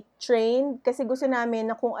we train, kasi gusto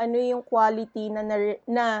namin na kung ano yung quality na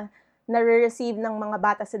nare-receive ng mga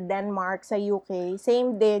bata sa Denmark, sa UK,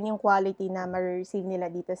 same din yung quality na ma-receive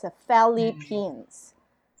nila dito sa Philippines.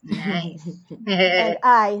 Nice. And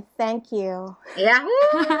I thank you.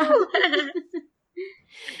 Yahoo!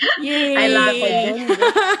 Yay! I love it.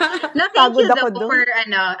 No, thank Pagod you ako though dun. for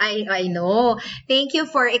I know. Thank you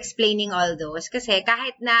for explaining all those kasi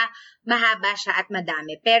kahit na mahaba siya at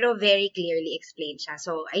madami pero very clearly explained siya.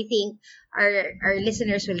 So I think our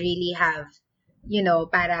listeners will really have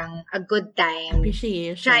parang a good time.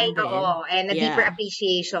 Appreciation. And a deeper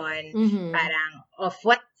appreciation Mhm. parang of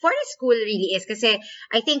what forest school really is. Kasi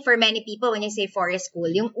I think for many people, when you say forest school,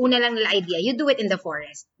 yung una lang nila idea, you do it in the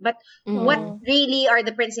forest. But what really are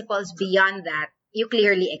the principles beyond that, you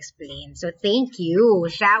clearly explain. So thank you,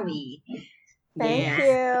 shall we? Thank Yes.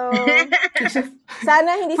 you.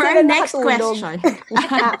 Sana hindi For sila our next nakatulog. question.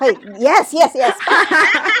 Okay. Yes.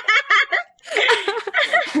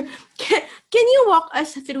 Can you walk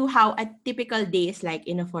us through how a typical day is like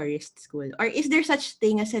in a forest school? Or is there such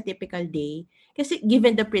thing as a typical day? Kasi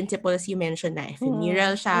given the principles you mentioned na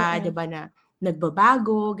ephemeral siya, di ba na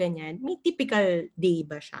nagbabago, ganyan. May typical day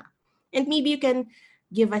ba siya? And maybe you can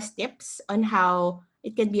give us tips on how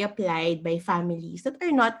it can be applied by families that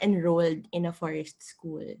are not enrolled in a forest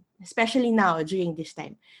school. Especially now, during this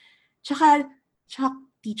time. Tsaka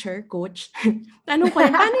teacher, coach, tanong ko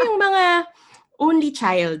lang, paano yung mga only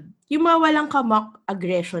child, yung mga walang kamok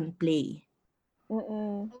aggression play?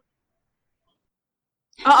 Mm-mm.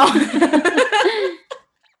 Oo.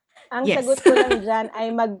 Ang Yes. sagot ko lang dyan ay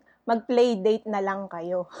mag-play date na lang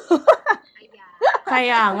kayo.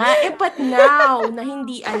 Kaya nga, but now, na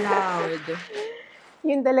hindi allowed.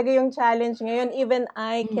 Yun talaga yung challenge ngayon. Even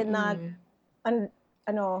I cannot, Mm-mm.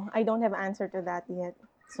 I don't have answer to that yet.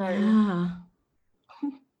 Sorry. Yeah.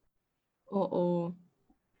 Oo.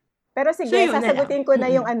 Pero sige, So, yun na sasagutin lang. ko na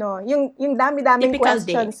yung yung dami-daming Typical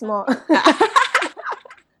questions mo.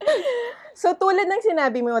 So, tulad ng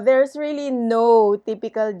sinabi mo, there's really no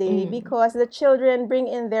typical day because the children bring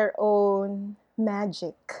in their own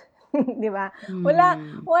magic. Di ba?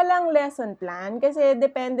 Walang lesson plan kasi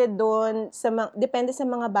depende sa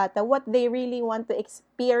mga bata what they really want to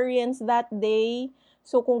experience that day.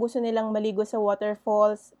 So, kung gusto nilang maligo sa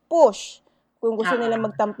waterfalls, push. Kung gusto nilang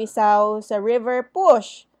magtampisaw sa river,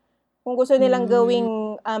 push. Kung gusto nilang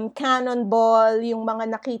gawing cannonball, yung mga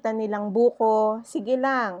nakita nilang buko, sige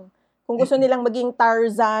lang. Kung gusto nilang maging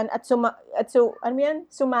Tarzan at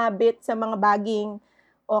sumabit sa mga baging,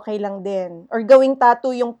 okay lang din. Or gawing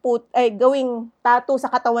tattoo gawing tattoo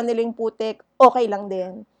sa katawan nila yung putik, okay lang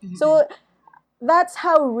din. So that's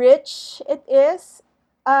how rich it is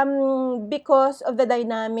because of the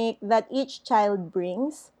dynamic that each child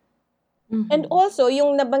brings. And also,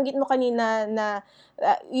 yung nabanggit mo kanina na,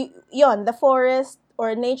 yon, the forest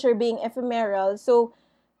or nature being ephemeral. So,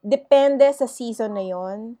 depende sa season na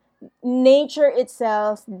yon. Nature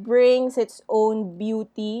itself brings its own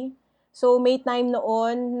beauty. So, may time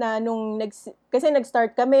noon na kasi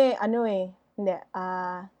nag-start kami,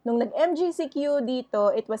 nung nag-MGCQ dito,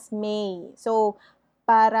 it was May. So,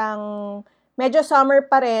 parang medyo summer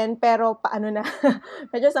pa rin, pero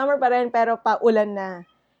medyo summer pa rin, pero paulan na.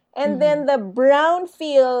 And then the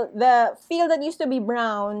field that used to be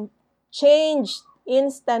brown, changed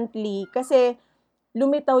instantly kasi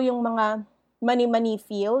lumitaw yung mga mani-mani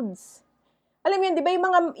fields. Alam mo yun, 'di ba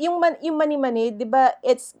yung mani-mani, 'di ba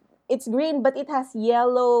it's green but it has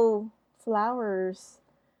yellow flowers.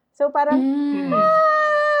 So parang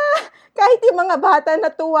kahit yung mga bata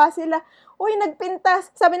natuwa sila. Uy,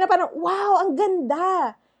 nagpintas. Sabi na parang, wow, ang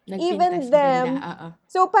ganda. Even Nagpintas them. ganda.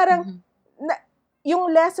 So parang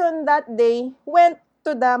yung lesson that day went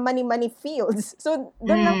to the mani-mani fields. So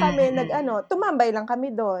doon lang kami tumambay lang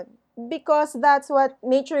kami doon because that's what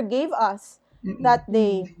nature gave us that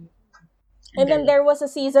day. And then there was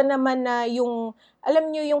a season naman na yung,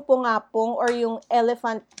 alam nyo yung pungapong or yung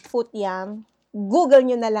elephant foot yam. Google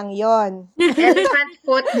nyo na lang yon. Elephant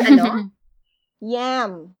foot,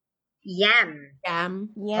 Yam. Yam. Yam.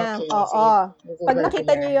 Yam, Okay, oo. sige. Pag Google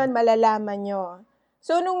nakita ko nyo yan. yon, malalaman nyo.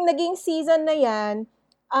 So, nung naging season na yan,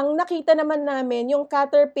 ang nakita naman namin, yung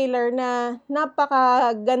caterpillar na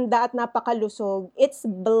napakaganda at napakalusog, it's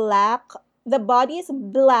black. The body is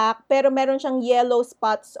black, pero meron siyang yellow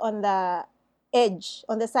spots on the edge,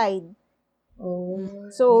 on the side. Oh.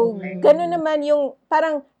 So, gano'n naman yung,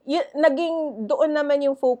 parang, naging doon naman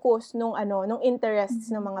yung focus nung interests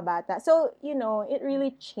ng mga bata. So, it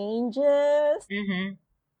really changes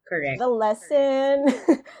Correct. the lesson.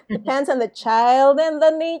 Depends on the child and the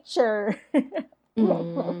nature.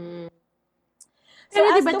 Pero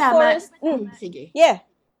as di ba to tama? forest, Sige. yeah,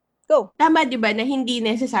 go. Tama di ba na hindi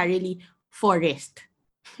necessarily forest?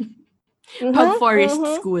 Pag forest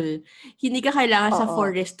school, hindi ka kailangan sa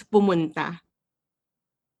forest pumunta.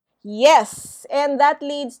 Yes, and that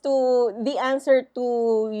leads to the answer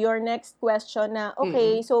to your next question na,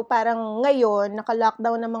 okay, so parang ngayon,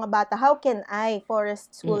 naka-lockdown ng mga bata, how can I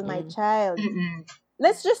forest school my child?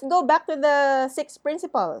 Let's just go back to the 6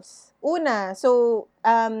 principles. Una, so,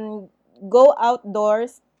 go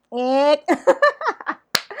outdoors.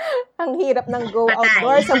 Ang hirap ng go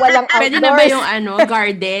outdoors sa walang outdoors. Pwede na ba yung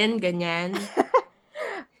garden, ganyan?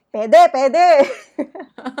 Pwede.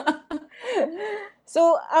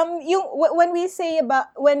 So, when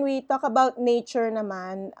we talk about nature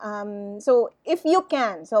naman, so if you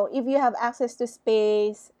have access to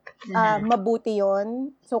space, mabuti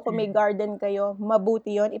yon. So, kung may garden kayo,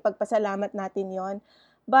 mabuti yon. Ipagpasalamat natin yon.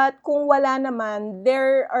 But kung wala naman,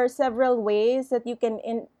 there are several ways that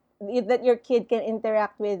that your kid can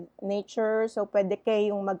interact with nature. So, pwede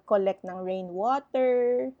kayong mag-collect ng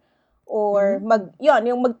rainwater, or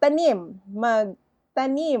yung magtanim.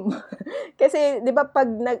 Kasi 'di ba pag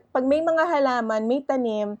may mga halaman, may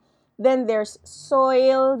tanim, then there's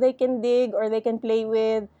soil they can dig or they can play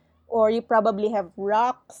with, or you probably have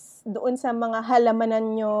rocks doon sa mga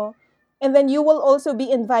halamanan nyo. And then you will also be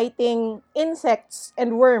inviting insects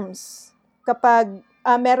and worms kapag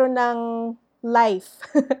meron ng life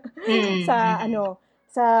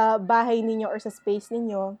sa bahay ninyo or sa space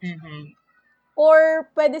ninyo. Or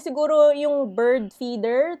pwede siguro yung bird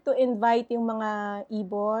feeder to invite yung mga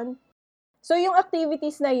ibon. So yung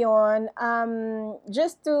activities na yon,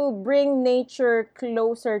 just to bring nature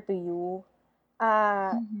closer to you,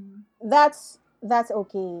 that's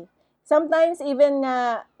okay. Sometimes even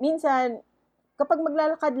minsan kapag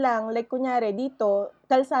maglalakad lang, like kunyari dito,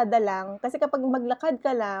 kalsada lang, kasi kapag maglakad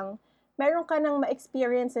ka lang, meron ka nang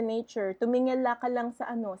ma-experience sa nature, tumingin ka lang sa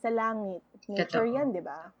sa langit. Nature yan, di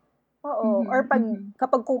ba? Oo. Or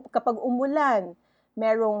kapag umulan,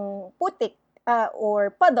 merong putik or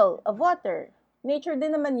puddle of water. Nature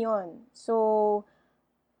din naman 'yon. So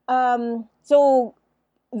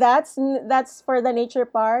that's for the nature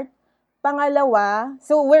part. Pangalawa,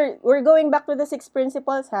 so we're going back to the 6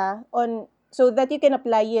 principles so that you can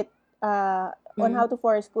apply it on how to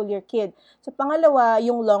forest school your kid. So pangalawa,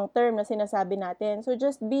 yung long term na sinasabi natin. So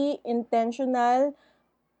just be intentional.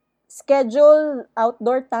 Schedule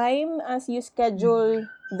outdoor time as you schedule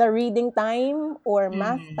the reading time or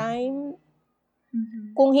math time.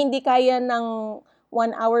 Kung hindi kaya ng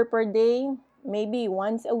 1 hour per day, maybe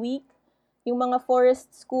once a week. Yung mga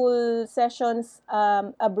forest school sessions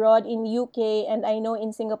abroad in UK and I know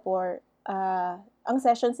in Singapore, ang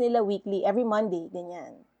sessions nila weekly, every Monday,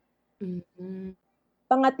 ganyan.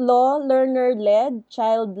 Pangatlo, learner-led,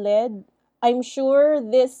 child-led. I'm sure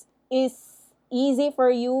this is easy for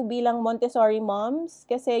you bilang Montessori moms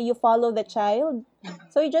kasi you follow the child.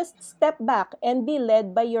 So you just step back and be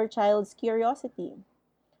led by your child's curiosity.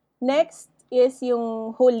 Next is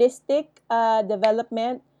yung holistic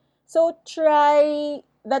development. So try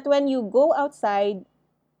that when you go outside,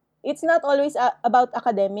 it's not always about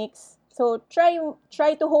academics. So try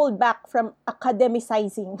to hold back from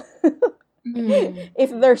academicizing.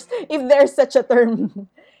 If there's such a term.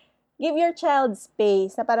 give your child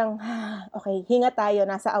space na parang, okay, hinga tayo,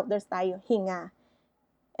 nasa outdoors tayo, hinga.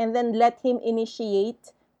 And then let him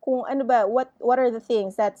initiate kung ano ba, what are the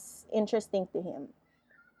things that's interesting to him.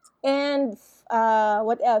 And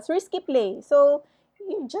what else? Risky play. So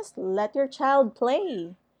you just let your child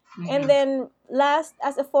play. And then last,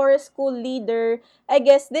 as a forest school leader, I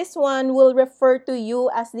guess this one will refer to you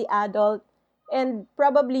as the adult. And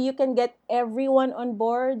probably you can get everyone on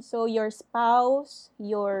board. So your spouse,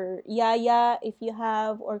 your yaya, if you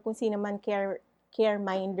have, or kung sino man care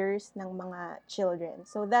minders ng mga children.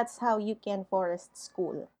 So that's how you can forest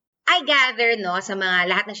school. I gather, no, sa mga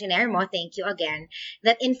lahat ng shinare mo, thank you again,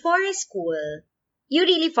 that in forest school, you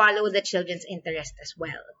really follow the children's interest as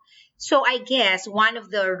well. So I guess one of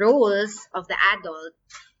the roles of the adult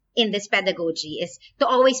in this pedagogy is to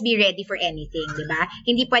always be ready for anything, di ba?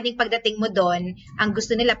 Hindi pwedeng pagdating mo doon, ang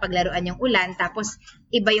gusto nila paglaruan yung ulan, tapos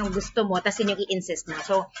iba yung gusto mo, tapos yun yung i-insist mo.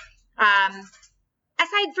 So,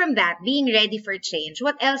 aside from that, being ready for change,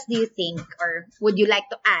 what else do you think or would you like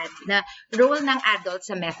to add na role ng adult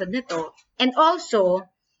sa method na to? And also,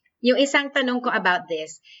 yung isang tanong ko about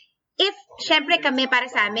this, if, syempre kami para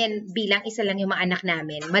sa amin, bilang isa lang yung mga anak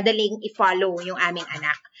namin, madaling i-follow yung aming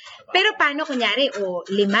anak. Pero paano kunyari, 5,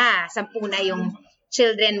 10 na yung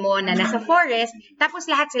children mo na nasa forest, tapos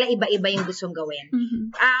lahat sila iba-iba yung gustong gawin.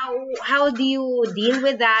 How do you deal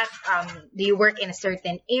with that? Do you work in a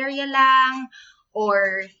certain area lang?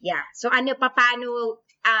 Or, yeah. So, paano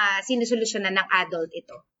sinusolusyonan ng adult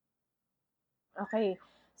ito? Okay.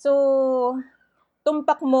 So,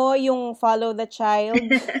 tumpak mo yung follow the child.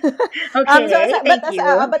 Okay, thank you.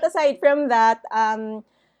 But aside from that,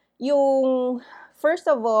 yung, first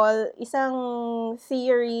of all, isang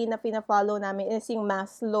theory na pina-follow namin is yung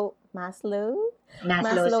Maslow's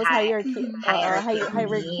hierarchy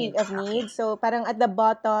of needs. So, parang at the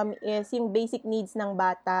bottom is yung basic needs ng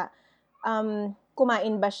bata.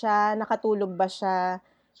 Kumain ba siya? Nakatulog ba siya?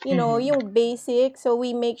 You know, yung basic. So,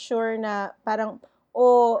 we make sure na parang,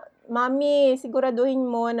 mami, siguraduhin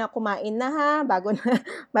mo na kumain na ha, bago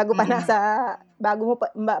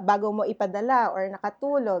mo ipadala or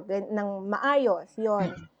nakatulog ng maayos.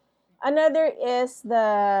 Yon. Another is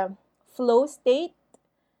the flow state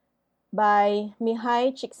by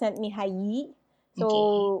Mihai Csikszentmihalyi.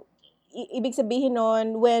 So, ibig sabihin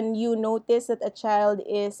nun, when you notice that a child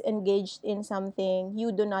is engaged in something,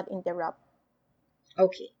 you do not interrupt.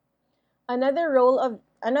 Okay. Another role of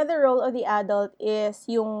the adult is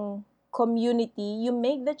yung community. You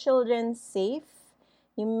make the children safe.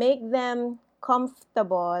 You make them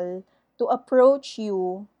comfortable to approach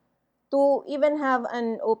you, to even have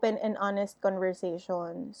an open and honest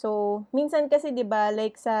conversation. So, minsan kasi 'di ba,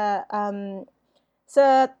 like sa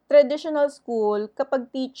traditional school,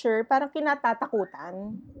 kapag teacher, parang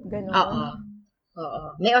kinatatakutan. Ganon. Oo.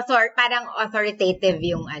 May parang authoritative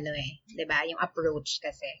yung 'di ba? Yung approach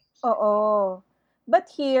kasi. Oo.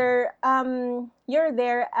 But here, you're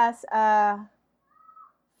there as a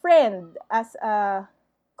friend, as a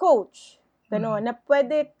coach. Ganon, na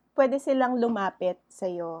pwede silang lumapit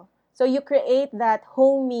sa'yo. So, you create that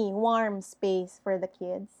homey, warm space for the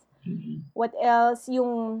kids. What else?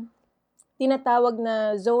 Yung tinatawag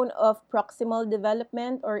na zone of proximal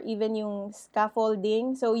development or even yung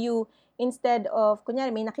scaffolding. So, you, instead of,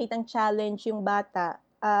 kunyari, may nakitang challenge yung bata,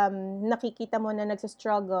 nakikita mo na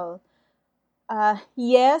nagsastruggle.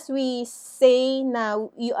 Yes, we say na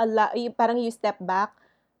parang you step back,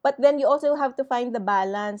 but then you also have to find the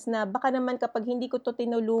balance na baka naman kapag hindi ko to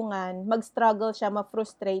tinulungan, mag-struggle siya,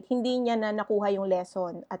 ma-frustrate, hindi niya na nakuha yung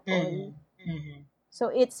lesson at all. So,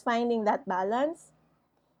 it's finding that balance.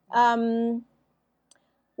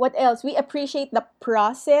 What else? We appreciate the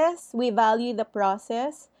process. We value the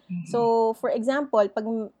process. So, for example,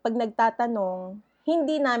 pag nagtatanong,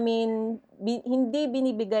 hindi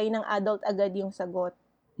binibigay ng adult agad yung sagot.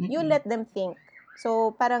 You let them think.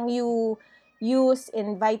 So, parang you use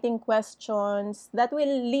inviting questions that will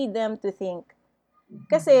lead them to think.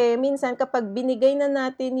 Kasi, minsan, kapag binigay na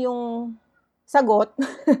natin yung sagot,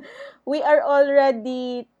 we are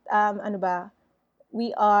already,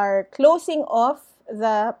 we are closing off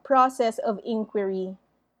the process of inquiry.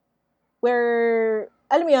 Where,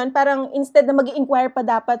 alam mo yun, parang instead na mag-inquire pa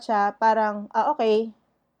dapat siya, parang, okay.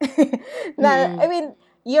 I mean,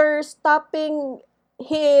 you're stopping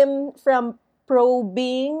him from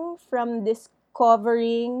probing, from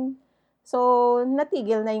discovering. So,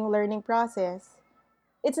 natigil na yung learning process.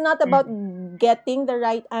 It's not about getting the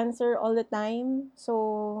right answer all the time.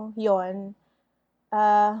 So, yon.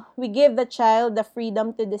 We give the child the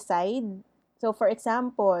freedom to decide. So, for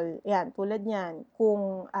example, yan, tulad niyan,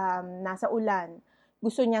 kung nasa ulan,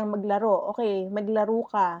 gusto niyang maglaro, okay, maglaro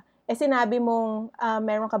ka. sinabi mong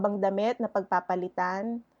meron ka bang damit na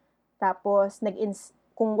pagpapalitan, tapos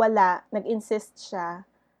kung wala, nag-insist siya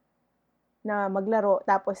na maglaro,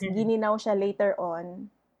 tapos gininaw siya later on,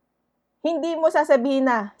 hindi mo sasabihin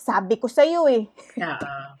na, sabi ko sa'yo eh. Oo.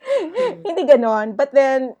 Hindi ganon. But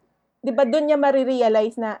then, di ba doon niya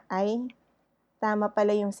marirealize na, ay, tama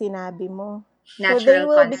pala yung sinabi mo. Natural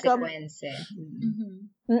will consequence.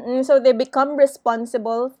 So they become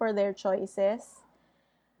responsible for their choices.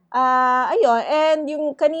 Ayun, and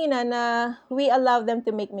yung kanina na we allow them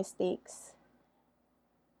to make mistakes.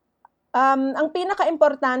 Ang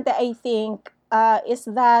pinaka-importante, I think, is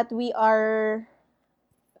that we are,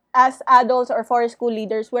 as adults or forest school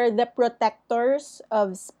leaders, we're the protectors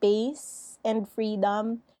of space and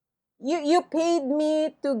freedom. You paid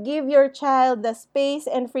me to give your child the space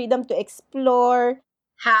and freedom to explore.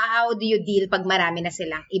 How do you deal pag marami na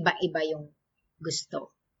silang iba-iba yung gusto?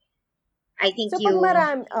 I think So pag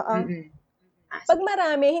marami, pag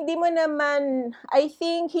marami, I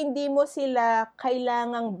think hindi mo sila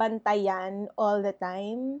kailangang bantayan all the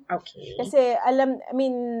time. Okay. Kasi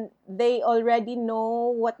they already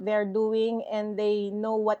know what they're doing and they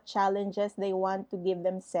know what challenges they want to give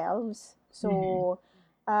themselves. So,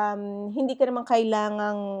 hindi ka naman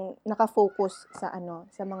kailangang nakafocus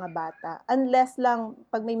sa mga bata. Unless lang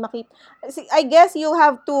pag may I guess you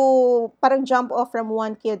have to parang jump off from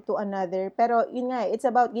one kid to another. Pero yun nga, it's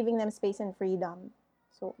about giving them space and freedom.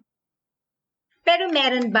 So, pero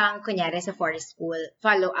meron bang, kunyari sa forest school,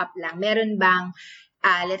 follow up lang, meron bang,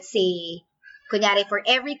 let's say, kunyari for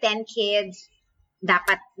every 10 kids,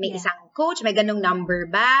 dapat may isang coach, may ganung number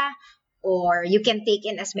ba? Or you can take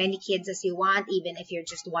in as many kids as you want, even if you're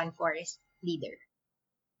just one forest leader?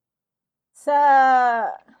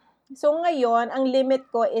 So ngayon, ang limit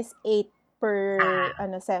ko is 8 per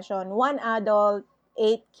session. 1 adult,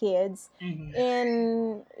 8 kids.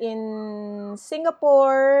 In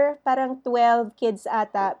Singapore, parang 12 kids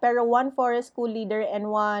ata, pero 1 forest school leader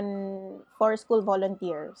and 1 forest school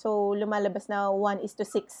volunteer. So lumalabas na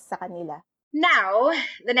 1:6 sa kanila. Now,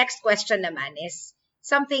 the next question naman is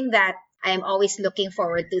something that I'm always looking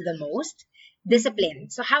forward to the most,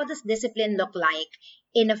 discipline. So how does discipline look like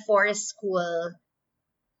in a forest school?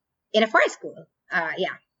 In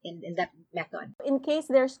that method. In case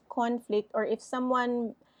there's conflict or if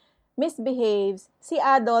someone misbehaves, si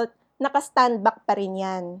adult, naka-stand back pa rin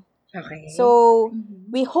yan. Okay. So,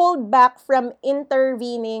 we hold back from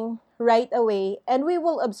intervening right away and we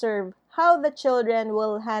will observe how the children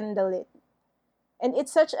will handle it. And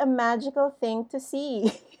it's such a magical thing to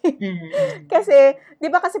see. Kasi, di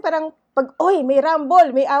ba kasi parang, may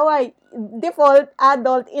rumble, may away, default,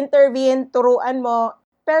 adult, intervene, turuan mo.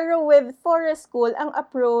 Pero with forest school, ang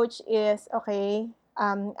approach is,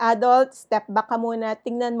 adult, step back ka muna,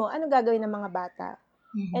 tingnan mo, ano gagawin ng mga bata.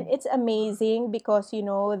 And it's amazing because,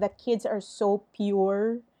 the kids are so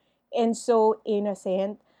pure and so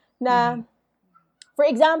innocent na, for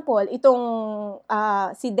example, itong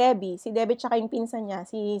si Debbie tsaka yung pinsan niya,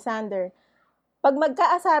 si Sander, pag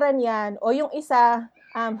magkaasaran yan, o yung isa,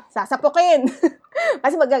 sasapukin.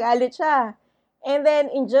 Kasi magagalit siya. And then,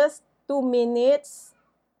 in just 2 minutes,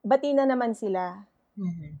 bati na naman sila.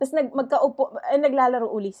 Tapos naglalaro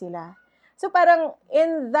uli sila. So parang,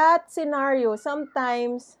 in that scenario,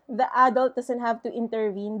 sometimes, the adult doesn't have to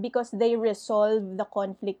intervene because they resolve the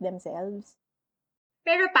conflict themselves.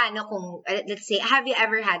 Pero paano kung, let's say, have you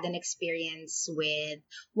ever had an experience with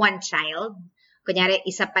one child? Kunyari,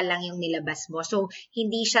 isa pa lang yung nilabas mo. So,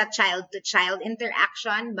 hindi siya child-to-child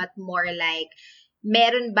interaction, but more like,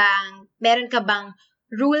 meron ka bang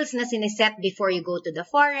rules na siniset before you go to the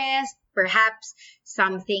forest? Perhaps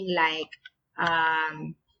something like,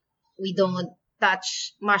 we don't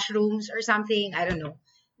touch mushrooms or something, I don't know.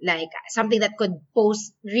 Like, something that could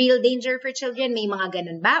pose real danger for children? May mga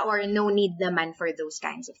ganun ba? Or no need naman for those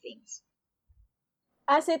kinds of things?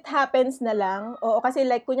 As it happens na lang. Oo, kasi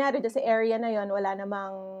like, kunyari, sa area na yon wala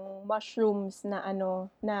namang mushrooms na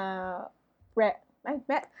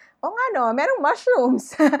merong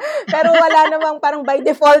mushrooms. Pero wala namang parang by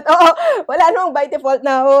default, wala namang by default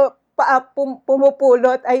na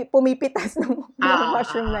pumupulot, ay pumipitas ng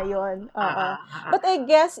mushroom na yon. But I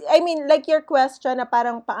guess, like your question na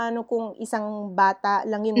parang paano kung isang bata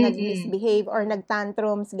lang yung nag-misbehave or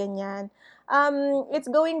nag-tantrums, ganyan. It's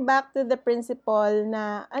going back to the principle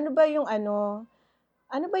na ano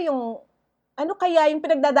kaya yung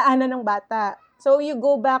pinagdadaanan ng bata. So you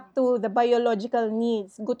go back to the biological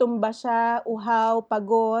needs. Gutom ba siya, uhaw,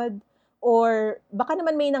 pagod, or baka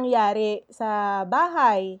naman may nangyari sa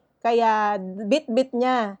bahay, kaya bit-bit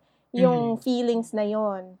niya yung feelings na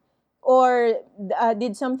yon. or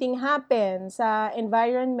did something happen sa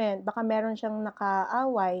environment, baka meron siyang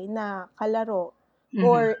nakaaway na kalaro,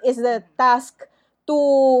 or is the task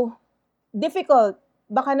too difficult,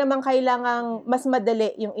 baka naman kailangang mas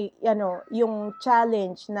madali yung yung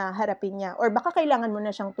challenge na harapin niya, or baka kailangan mo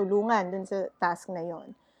na siyang tulungan dun sa task na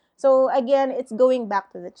yon. So again, it's going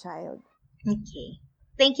back to the child. Okay.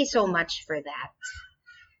 Thank you so much for that.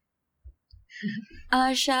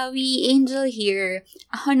 Shall we, Angel here?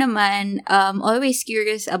 Ako naman, always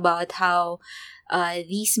curious about how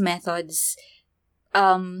these methods,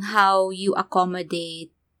 how you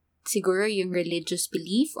accommodate siguro yung religious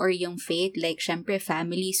belief or yung faith. Like, syempre,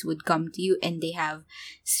 families would come to you and they have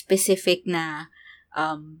specific na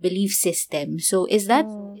belief system. So, is that,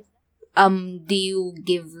 do you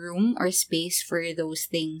give room or space for those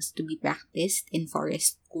things to be practiced in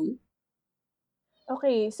forest school?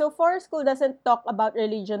 Okay, so forest school doesn't talk about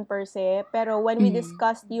religion per se, pero when we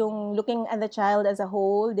discussed yung looking at the child as a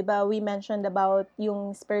whole, di ba, we mentioned about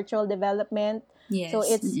yung spiritual development. Yes. So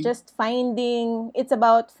it's just it's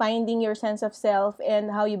about finding your sense of self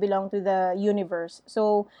and how you belong to the universe.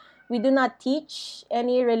 So we do not teach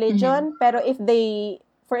any religion, pero if they,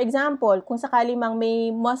 for example, kung sakali mang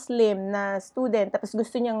may Muslim na student, tapos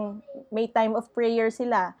gusto niyang may time of prayer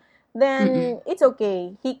sila, then it's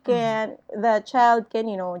okay. The child can,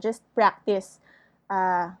 just practice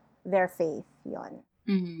their faith. Yon.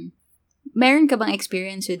 Meron ka bang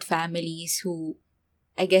experience with families who,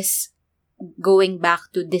 I guess, going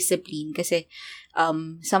back to discipline? Kasi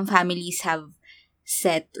some families have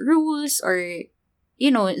set rules or,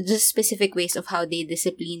 just specific ways of how they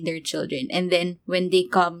discipline their children. And then, when they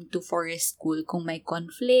come to forest school, kung may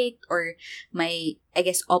conflict or may, I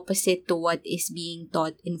guess, opposite to what is being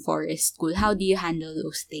taught in forest school, how do you handle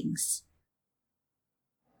those things?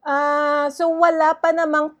 So wala pa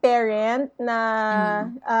namang parent na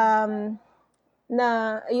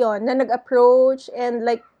na nag-approach and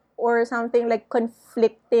like, or something like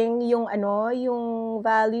conflicting yung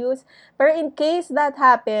values. Pero in case that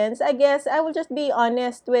happens, I guess I will just be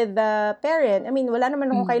honest with the parent. I mean, wala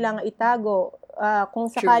naman ako kailangang itago.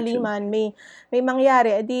 Kung sakali man may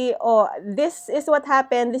mangyari, this is what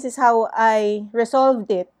happened, this is how I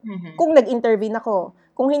resolved it. Kung nag-intervene ako.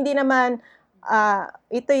 Kung hindi naman,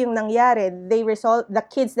 ito yung nangyari, the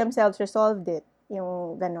kids themselves resolved it.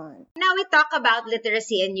 Yung ganon. Now we talk about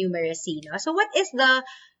literacy and numeracy. No? So what is the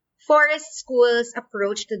forest school's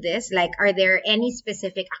approach to this? Like, are there any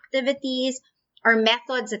specific activities or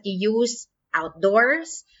methods that you use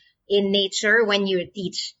outdoors in nature when you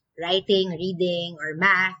teach writing, reading, or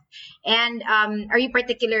math? And are you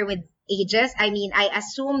particular with ages? I mean, I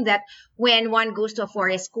assume that when one goes to a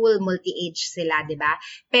forest school, multi-age sila, di ba?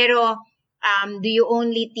 Pero do you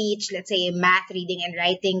only teach, let's say, math, reading, and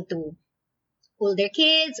writing to older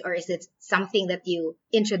kids? Or is it something that you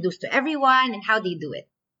introduce to everyone? And how do you do it?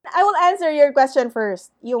 I will answer your question first.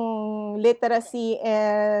 Yung literacy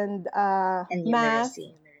and math.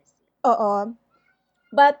 Numeracy. Oo.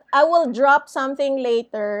 But I will drop something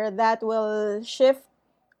later that will shift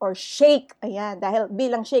or shake. Ayan, dahil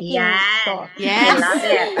bilang shaking to. Yes. I love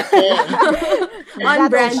it. Okay. On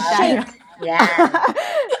brand tayo. Yeah.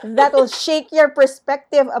 That will shake your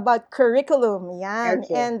perspective about curriculum. Yan.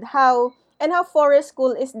 Okay. And how forest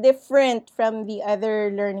school is different from the other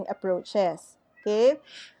learning approaches. Okay?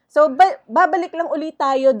 So, babalik lang ulit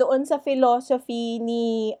tayo doon sa philosophy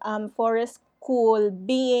ni forest school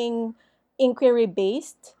being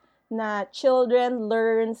inquiry-based, na children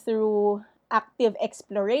learn through active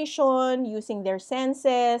exploration, using their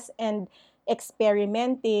senses, and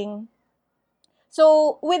experimenting.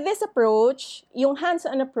 So, with this approach, yung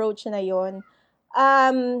hands-on approach na yon,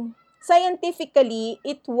 scientifically,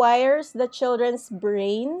 it wires the children's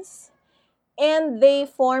brains and they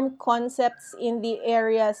form concepts in the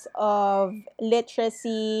areas of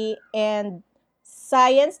literacy and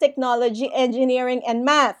science, technology, engineering, and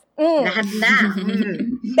math. Lahat na.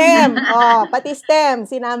 STEM. Pati STEM.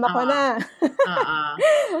 Sinama ko na.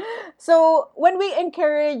 So, when we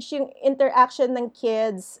encourage yung interaction ng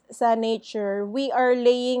kids sa nature, we are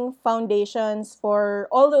laying foundations for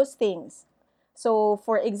all those things. So,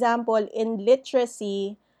 for example, in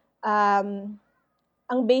literacy,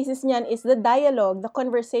 ang basis niyan is the dialogue, the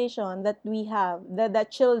conversation that we have, that the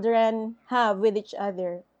children have with each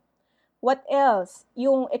other. What else?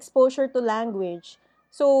 Yung exposure to language.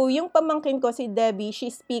 So, yung pamangkin ko, si Debbie,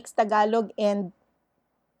 she speaks Tagalog and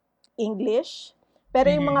English.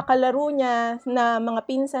 Pero yung mga kalaro niya, na mga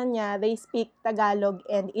pinsan niya, they speak Tagalog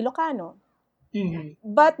and Ilocano.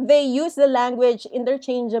 But they use the language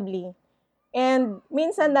interchangeably. And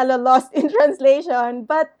minsan nalolost in translation,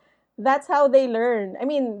 but That's how they learn. I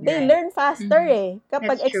mean, they Right. learn faster Mhm.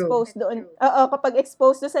 kapag That's true. exposed doon. Oo, kapag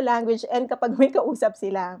exposed doon sa language and kapag may kausap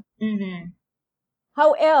sila. Mm-hmm.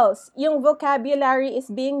 How else? Yung vocabulary is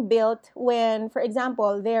being built when, for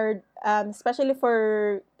example, they're, especially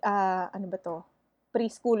for, ano ba to?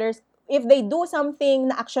 Preschoolers, if they do something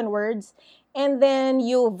na action words, and then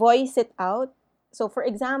you voice it out. So, for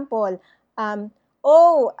example,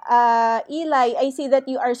 Eli, I see that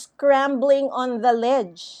you are scrambling on the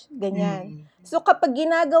ledge. Ganyan. Mm-hmm. So, kapag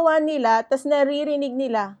ginagawa nila, tas naririnig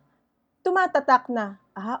nila, tumatatak na.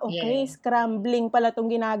 Okay, Yeah. scrambling pala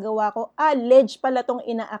 'tong ginagawa ko. Ledge pala 'tong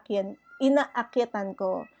inaakyatan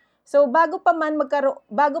ko. So bago pa man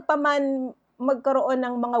magkaroon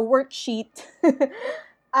ng mga worksheet,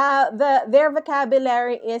 their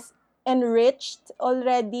vocabulary is enriched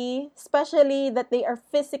already, especially that they are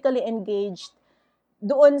physically engaged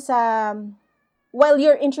doon sa while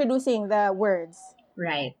you're introducing the words.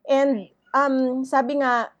 Right. And sabi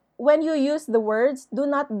nga, when you use the words, do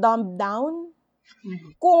not dumb down.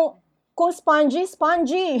 Mhm. Kung spongy,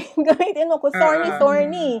 spongy. Gamitin mo. Kung thorny,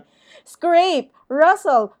 thorny. Scrape,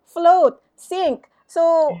 rustle, float, sink.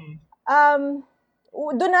 So, Mm.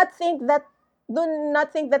 do not think that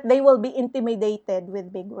they will be intimidated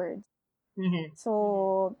with big words. Mhm.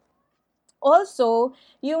 So, also,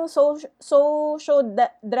 yung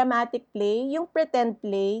dramatic play, yung pretend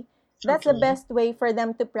play, that's the Okay. best way for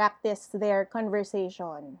them to practice their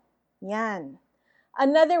conversation. Yan.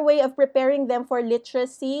 Another way of preparing them for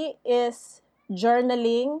literacy is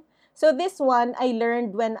journaling. So this one, I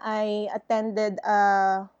learned when I attended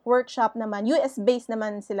a workshop naman. US-based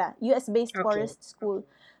naman sila. US-based Okay. forest school.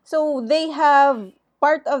 So they have,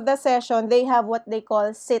 part of the session, they have what they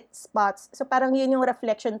call sit spots. So parang yun yung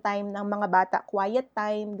reflection time ng mga bata. Quiet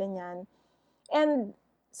time, ganyan. And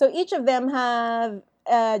so each of them have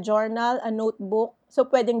a journal, a notebook. So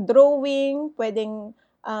pwedeng drawing, pwedeng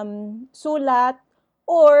sulat,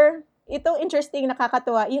 or itong interesting,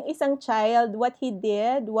 nakakatuwa, yung isang child, what he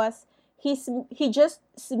did was he just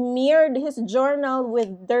smeared his journal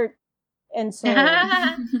with dirt and soil.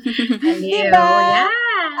 Aliw. Diba? Yeah.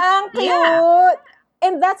 Ang Yeah. cute!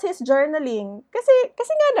 And that's his journaling. Kasi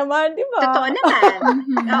nga naman, di ba? Totoo naman.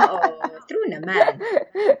 Oo. True naman.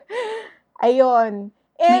 Ayun.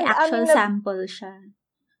 May And actual sample siya.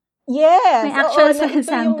 yes, May actual ito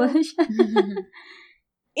sample siya.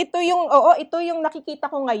 ito yung nakikita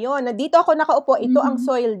ko ngayon, na dito ako nakaupo, ito ang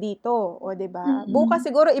soil dito, o 'di ba? Bukas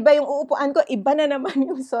siguro iba yung uupuan ko, iba na naman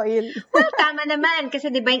yung soil. Well, tama naman. Kasi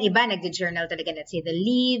di ba yung iba nagjo-journal talaga, let's say, the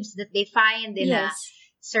leaves that they find in a Yes.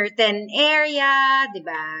 certain area, di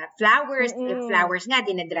ba? Flowers, if Mm-mm. flowers nga,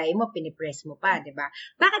 dinadry mo, pinipress mo pa, di ba?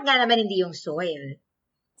 Bakit nga naman hindi yung soil?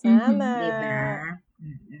 Tama. Di ba?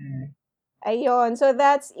 Mm-mm. Ayun. So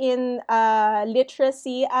that's in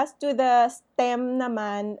literacy. As to the STEM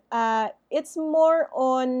naman, it's more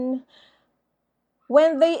on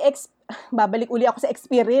when they babalik uli ako sa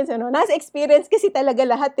experience, ano? Nasa experience kasi talaga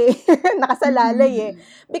lahat nakasalalay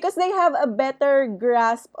because they have a better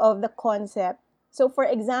grasp of the concept. So for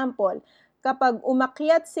example, kapag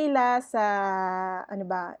umakyat sila sa on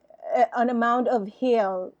a mound of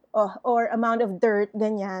hill or a mound of dirt,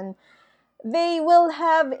 ganyan, they will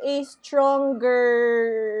have they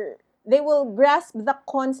will grasp the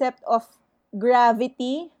concept of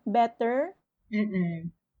gravity better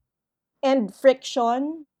Mm-mm. and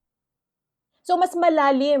friction. So, mas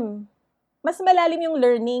malalim yung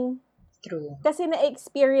learning True. kasi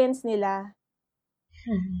na-experience nila.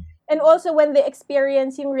 And also, when they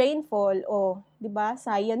experience yung rainfall, di ba?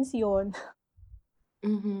 Science yun.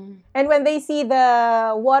 Mhm. And when they see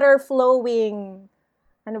the water flowing,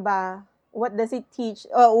 what does it teach?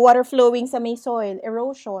 Water flowing sa may soil,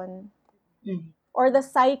 erosion. Mm. Or the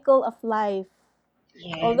cycle of life.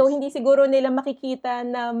 Yes. Although hindi siguro nila makikita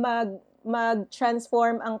na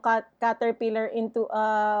mag-transform ang caterpillar into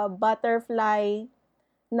a butterfly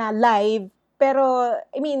na live. Pero,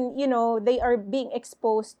 I mean, they are being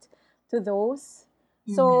exposed to those.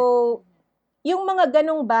 So, yung mga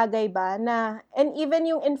ganong bagay ba na, and even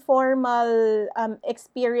yung informal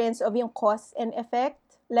experience of yung cause and effect,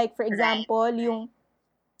 like for example, yung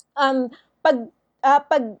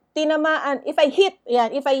pag tinamaan, if I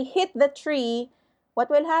hit the tree,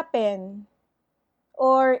 what will happen?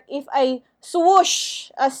 Or if I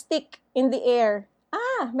swoosh a stick in the air,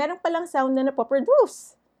 meron palang sound na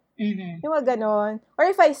napoproduce. Mhm. Yung mga ganon. Or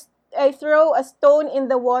if I throw a stone in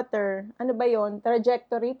the water, ano ba yon?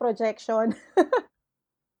 Trajectory, projection.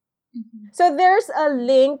 So there's a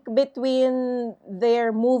link between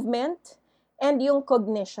their movement and yung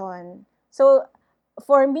cognition. So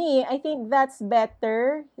for me, I think that's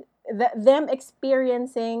better them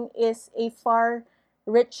experiencing is a far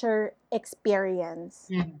richer experience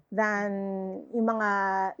than yung mga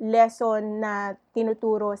lesson na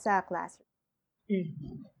tinuturo sa classroom.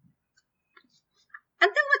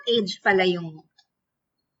 Until what age pala yung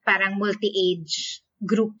parang multi-age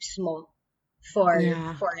groups mo for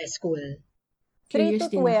a school? 3 to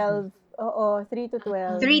 12. Oo, 3 to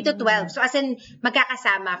 12. 3 to 12. So as in,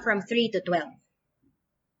 magkakasama from 3 to 12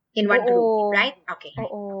 in one group, right? Okay.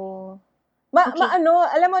 Oo.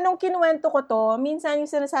 Alam mo, nung kinuwento ko to, minsan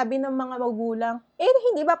yung sinasabi ng mga magulang,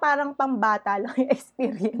 hindi ba parang pambata lang yung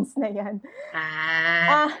experience na yan?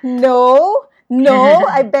 No,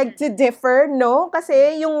 I beg to differ, no?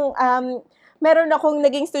 Kasi yung, meron akong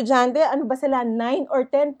naging estudyante, ano ba sila, 9 or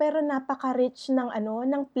 10, pero napaka-rich ng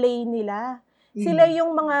play nila. Sila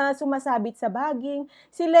yung mga sumasabit sa baging,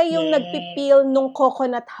 sila yung nagpipil nung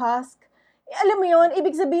coconut husk. Alam mo yun,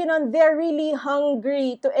 ibig sabihin nun, they're really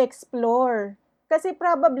hungry to explore. Kasi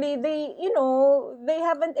probably they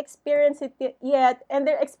haven't experienced it yet and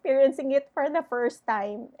they're experiencing it for the first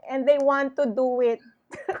time and they want to do it.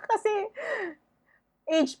 Kasi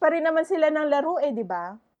age pa rin naman sila ng laro di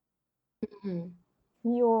ba?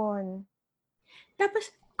 Yun.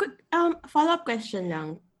 Tapos, follow-up question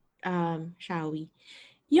lang, Shawi.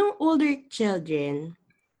 Yung older children,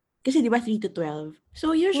 kasi di ba 3 to 12?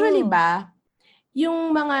 So, usually ba,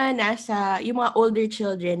 yung mga older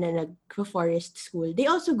children na nag-forest school, they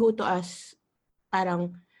also go to us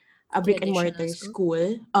parang a brick and mortar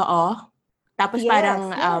school. Oo. Tapos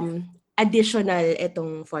parang additional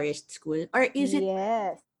itong forest school. Or is it...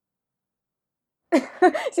 Yes.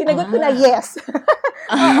 Sinagot ko na yes.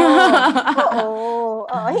 Oo.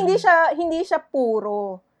 Hindi siya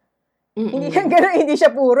puro. Hindi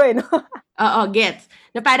siya puro no? Oo, gets.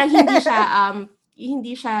 Na parang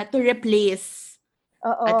hindi siya to replace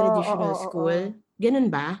a traditional school. Ganun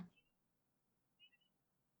ba?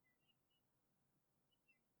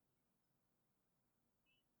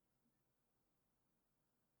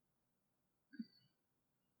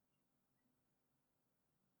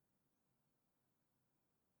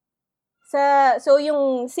 So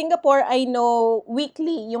yung Singapore, I know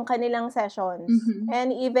weekly yung kanilang sessions. And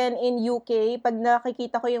even in UK, pag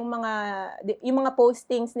nakikita ko yung mga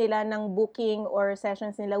postings nila ng booking or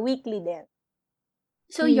sessions nila, weekly din.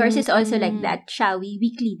 So yours is also like that, Shawi,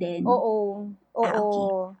 weekly din? Oo. Okay.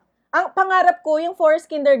 Ang pangarap ko, yung forest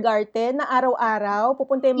kindergarten, na araw-araw,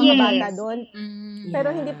 pupunta yung mga bata doon.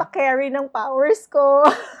 Pero hindi pa carry ng powers ko.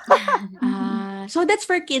 So that's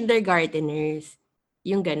for kindergarteners.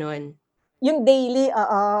 Yung ganun. Yung daily,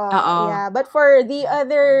 yeah. But for the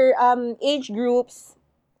other age groups,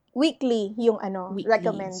 weekly yung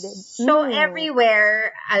recommended. So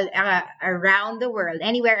everywhere around the world,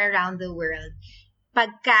 anywhere around the world,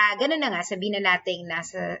 pagka ganun na nga, sabihin na natin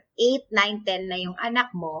nasa 8, 9, 10 na yung anak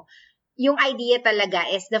mo, yung idea talaga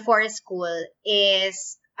is the forest school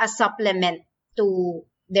is a supplement to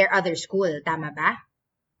their other school. Tama ba?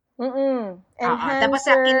 Enhancer. Tapos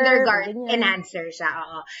sa kindergarten, enhancer siya.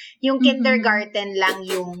 Yung kindergarten lang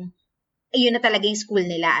yun na talaga yung school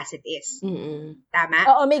nila as it is. Tama?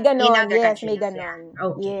 Oo, may ganon. Yes, may ganon.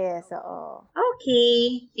 Okay. Yes, oo.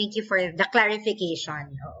 Okay. Thank you for the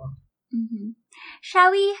clarification.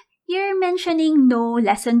 Shawi, you're mentioning no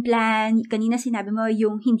lesson plan. Kanina sinabi mo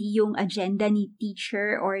hindi yung agenda ni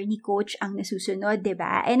teacher or ni coach ang nasusunod, di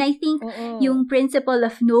ba? And I think yung principle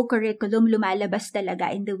of no curriculum lumalabas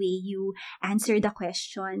talaga in the way you answer the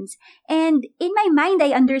questions. And in my mind,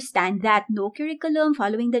 I understand that no curriculum,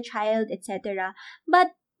 following the child, etc.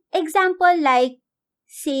 But example like,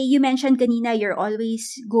 say, you mentioned kanina, you're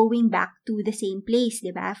always going back to the same place,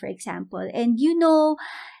 di ba? For example. And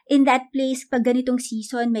in that place, pag ganitong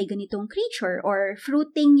season, may ganitong creature or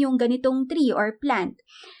fruiting yung ganitong tree or plant.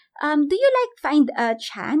 Do you find a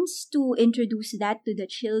chance to introduce that to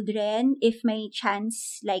the children if may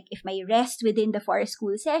chance, if may rest within the forest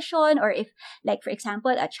school session, or if, for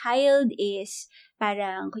example, a child is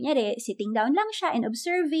parang, kunyari, sitting down lang siya and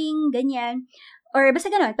observing, ganyan. Or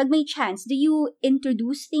basta ganon, pag may chance, do you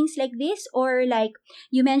introduce things like this? Or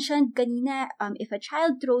you mentioned kanina, if a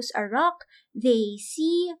child throws a rock, they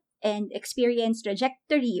see and experience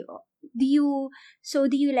trajectory. Do you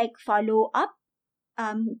follow up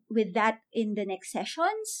with that in the next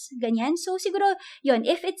sessions? Ganyan. So siguro, yon,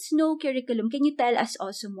 if it's no curriculum, can you tell us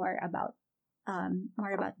also more about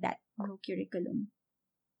that no curriculum?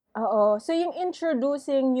 Oo. So yung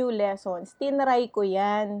introducing new lessons, tinry ko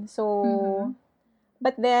yan. So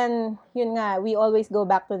but then, yun nga, we always go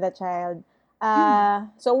back to the child.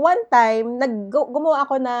 So one time, gumawa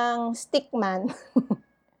ako ng stickman.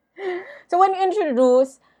 So when you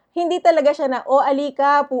introduce, hindi talaga siya na,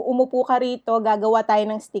 alika, umupo ka rito, gagawa tayo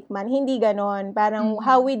ng stickman. Hindi ganon. Parang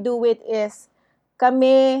how we do it is,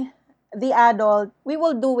 kami, the adult, we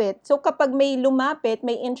will do it. So kapag may lumapit,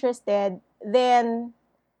 may interested, then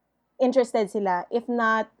interested sila. If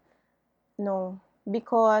not, no.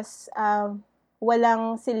 Because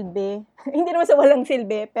walang silbi. Hindi naman sa walang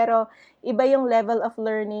silbi, pero iba yung level of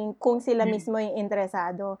learning kung sila mismo yung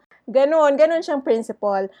interesado. Ganon siyang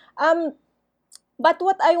principle. But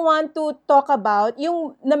what I want to talk about,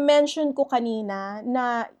 yung na-mention ko kanina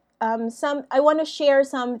na I want to share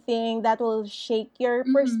something that will shake your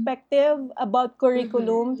perspective about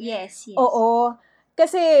curriculum. Yes. Oo.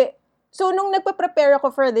 Kasi, so nung nagpa-prepare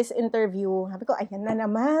ako for this interview, sabi ko, ayan na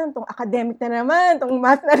naman, tong academic na naman, tong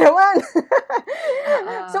math na naman.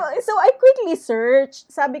 So I quickly searched.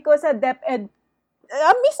 Sabi ko sa DepEd,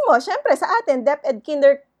 mismo, syempre sa atin, DepEd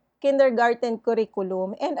kindergarten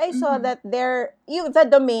curriculum, and I saw that the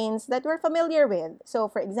domains that we're familiar with. So,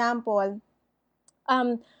 for example,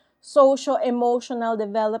 socio-emotional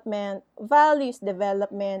development, values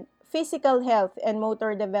development, physical health and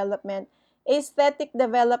motor development, aesthetic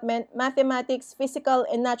development, mathematics, physical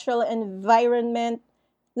and natural environment,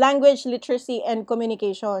 language literacy, and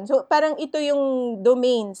communication. So, parang ito yung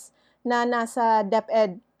domains na nasa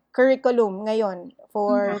DepEd curriculum ngayon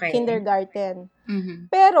for kindergarten.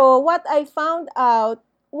 Pero, what I found out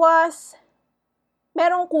was,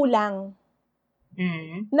 merong kulang.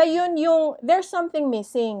 Na yun yung, there's something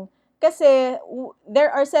missing. Kasi,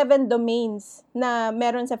 there are 7 domains na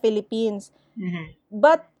meron sa Philippines.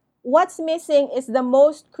 But, what's missing is the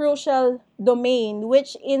most crucial domain,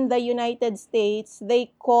 which in the United States,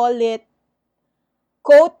 they call it,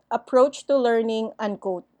 quote, approach to learning,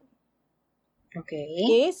 unquote.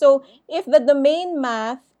 Okay, so, if the domain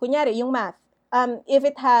math, kunyari, yung math, if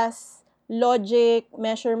it has logic,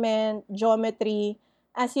 measurement, geometry,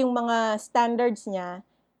 as yung mga standards niya,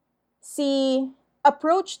 si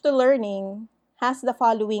approach to learning has the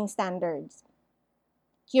following standards: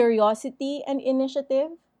 curiosity and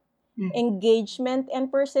initiative, engagement and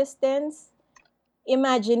persistence,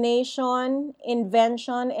 imagination,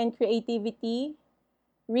 invention and creativity,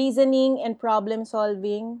 reasoning and problem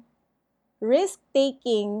solving,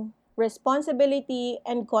 risk-taking, responsibility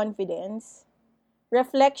and confidence,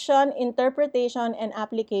 reflection, interpretation and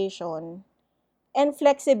application, and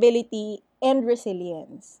flexibility and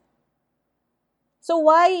resilience. So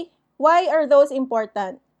why are those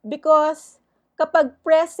important? Because kapag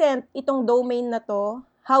present itong domain na to,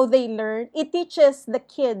 how they learn, it teaches the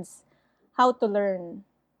kids how to learn.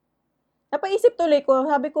 Napaisip tuloy ko,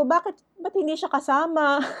 sabi ko, ba't hindi siya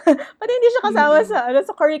kasama? Ba't hindi siya kasama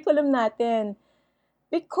sa curriculum natin?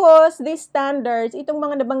 Because these standards, itong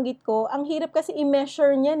mga nabanggit ko, ang hirap kasi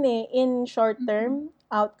i-measure niyan in short-term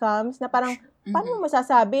outcomes, na parang, paano mo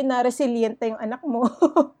masasabi na resilient yung anak mo?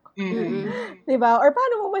 Diba? Or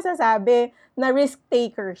paano mo masasabi na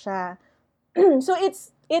risk-taker siya? So,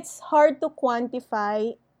 it's hard to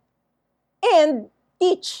quantify and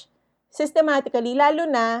teach systematically, lalo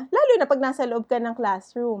na pag nasa loob ka ng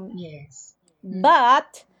classroom. Yes.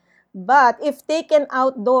 But if taken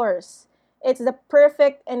outdoors, it's the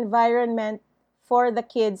perfect environment for the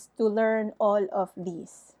kids to learn all of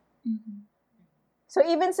these. So,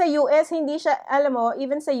 even sa US, hindi siya, alam mo,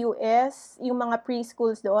 even sa US, yung mga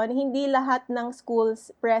preschools doon, hindi lahat ng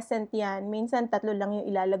schools present yan. Minsan, 3 lang yung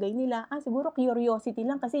ilalagay nila. Siguro curiosity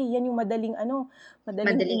lang kasi yan yung madaling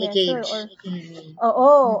i-measure.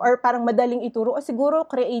 Or parang madaling ituro. O siguro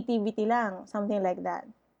creativity lang. Something like that.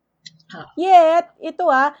 Yet,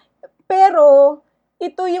 pero,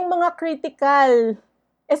 ito yung mga critical,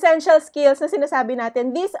 essential skills na sinasabi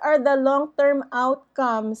natin. These are the long-term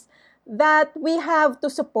outcomes that we have to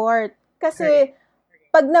support. Kasi,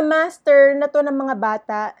 pag na-master na to ng mga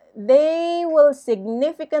bata, they will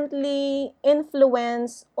significantly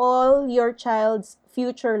influence all your child's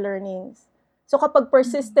future learnings. So, kapag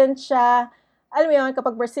persistent siya, alam mo yun,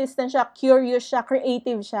 kapag persistent siya, curious siya,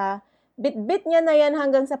 creative siya, bit-bit niya na yan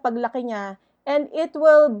hanggang sa paglaki niya, and it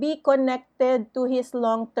will be connected to his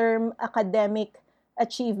long-term academic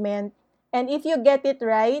achievement. And if you get it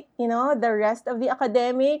right, the rest of the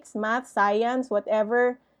academics, math, science,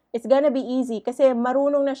 whatever, it's gonna be easy kasi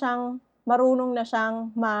marunong na siyang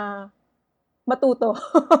matuto.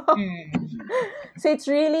 So it's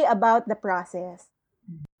really about the process.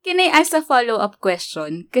 Can I ask a follow-up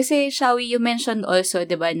question? Kasi, Shawi, you mentioned also,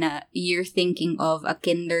 di ba, na you're thinking of a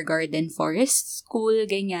kindergarten forest school,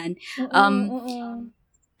 ganyan.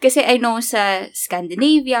 Kasi I know sa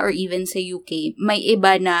Scandinavia or even sa UK, may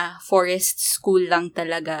iba na forest school lang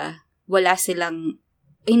talaga. Wala silang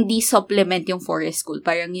hindi supplement yung forest school.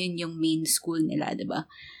 Parang yun yung main school nila, diba?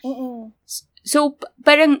 Mm-mm. So,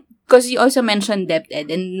 parang, because you also mentioned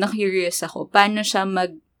DepEd, and na-curious ako, paano siya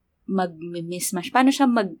mag-mismatch? Paano siya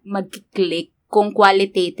mag-click kung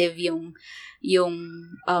qualitative yung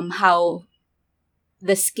how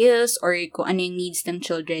the skills or kung ano yung needs ng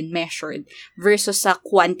children measured versus sa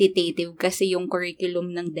quantitative kasi yung curriculum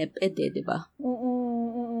ng DepEd di ba?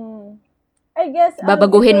 I guess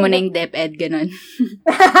babaguhin mo na yung DepEd, ganun.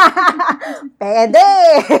 Pwede!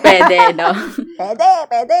 Pwede, no?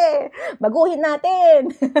 Pwede! Baguhin natin!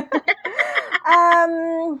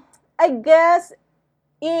 I guess,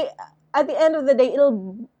 at the end of the day,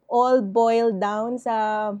 it'll all boil down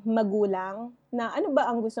sa magulang na ano ba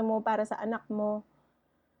ang gusto mo para sa anak mo.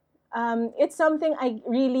 It's something I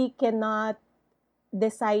really cannot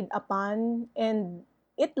decide upon, and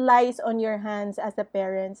it lies on your hands as a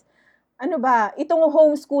parents. Ano ba, itong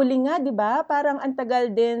homeschooling nga, di ba? Parang ang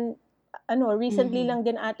tagal din, recently lang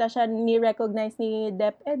din ata siya ni-recognize ni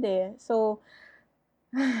DepEd eh. So,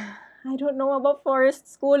 I don't know about forest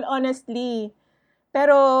school, honestly.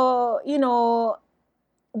 Pero,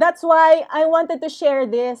 that's why I wanted to share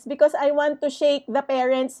this because I want to shake the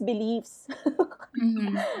parents' beliefs.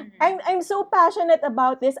 I'm so passionate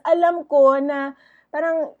about this. Alam ko na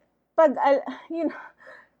parang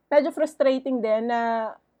medyo frustrating din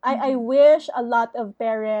na I wish a lot of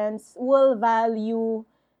parents will value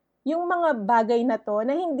yung mga bagay na to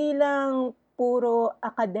na hindi lang puro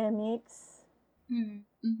academics.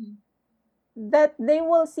 That they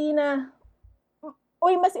will see na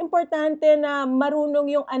mas importante na marunong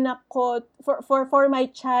yung anak ko for my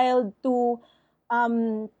child to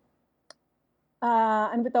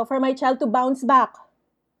for my child to bounce back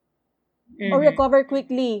or recover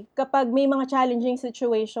quickly kapag may mga challenging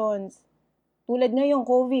situations. Tulad ngayong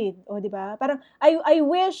COVID, di ba? Parang I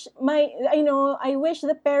wish I wish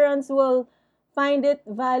the parents will find it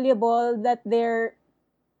valuable that their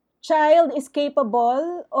child is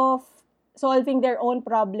capable of solving their own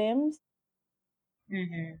problems.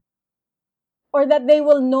 Or that they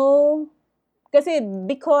will know, kasi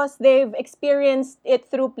because they've experienced it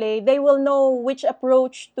through play, they will know which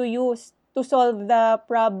approach to use to solve the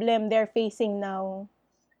problem they're facing now.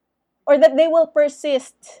 Or that they will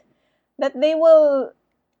persist, that they will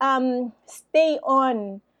stay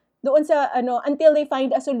on doon sa until they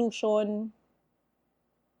find a solution.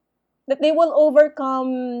 That they will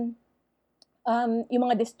overcome yung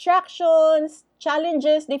mga distractions,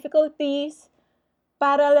 challenges, difficulties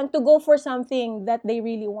para lang to go for something that they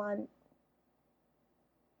really want.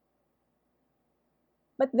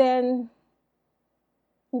 But then,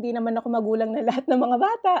 hindi naman ako magulang na lahat ng mga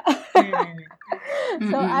bata.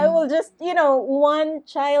 So, I will just, one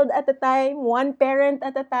child at a time, one parent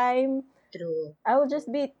at a time. True. I will just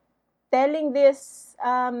be telling this,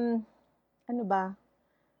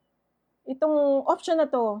 itong option na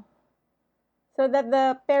to. So that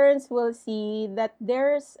the parents will see that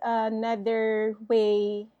there's another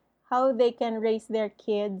way how they can raise their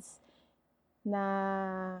kids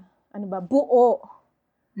na, buo.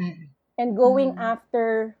 And going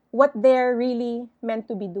after what they're really meant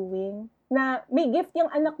to be doing. Na may gift yung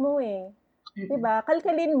anak mo eh. Diba?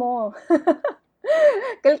 Kalkalin mo.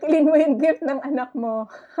 Kalkalin mo yung gift ng anak mo.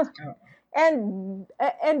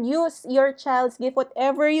 And use your child's gift,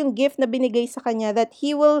 whatever yung gift na binigay sa kanya, that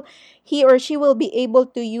he or she will be able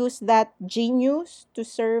to use that genius to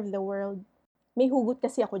serve the world. May hugot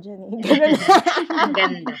kasi ako dyan eh. Ganun. Ang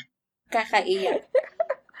ganda. Kakaiyak.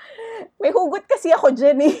 May hugot kasi ako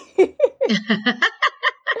dyan eh.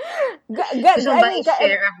 Gusto ba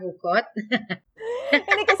i-share a hukot?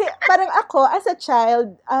 Hindi kasi parang ako as a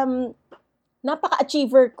child,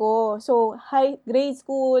 napaka-achiever ko. So, grade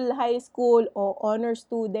school, high school, o honor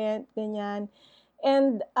student, ganyan.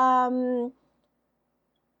 And,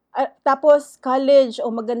 tapos college,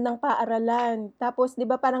 o magandang paaralan. Tapos, di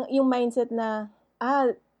ba parang yung mindset na,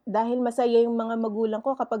 dahil masaya yung mga magulang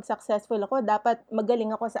ko kapag successful ako, dapat magaling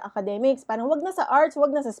ako sa academics. Parang wag na sa arts,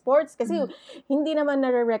 wag na sa sports, kasi hindi naman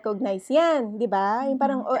nare-recognize yan, di ba? Yung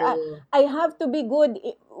parang, I have to be good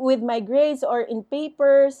with my grades or in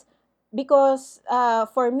papers, because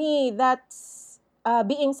for me, that's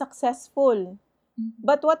being successful.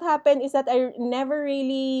 But what happened is that I never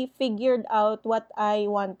really figured out what I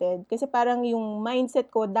wanted. Kasi parang yung mindset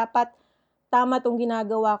ko, dapat tama tong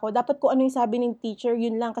ginagawa ko. Dapat ko ano yung sabi ng teacher,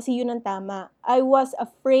 yun lang, kasi yun ang tama. I was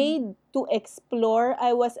afraid to explore.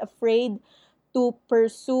 I was afraid to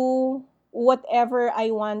pursue whatever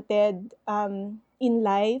I wanted in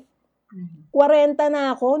life. 40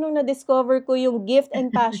 na ako nung na-discover ko yung gift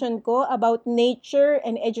and passion ko about nature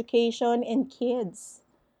and education and kids.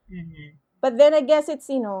 But then I guess it's,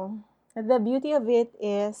 the beauty of it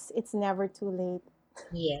is it's never too late.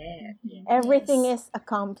 Yeah. Everything Yes. is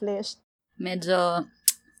accomplished. Medyo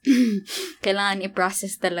kailangan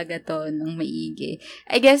i-process talaga to ng maigi.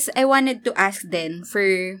 I guess I wanted to ask then for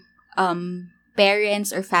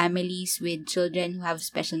parents or families with children who have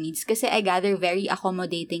special needs, kasi I gather very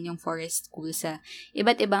accommodating yung forest school sa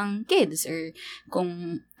iba't ibang kids or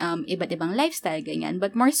kung iba't ibang lifestyle, ganyan.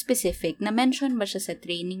 But more specific, na-mention ba siya sa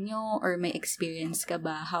training nyo or may experience ka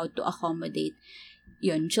ba how to accommodate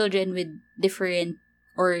yun, children with different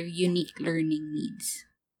or unique learning needs?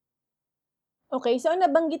 Okay, so ang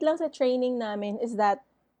nabanggit lang sa training namin is that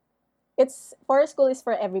forest school is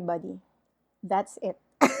for everybody. That's it.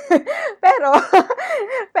 pero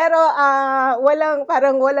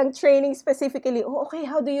walang training specifically. Oh, okay,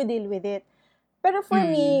 how do you deal with it? Pero for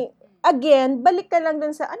me, again, balik ka lang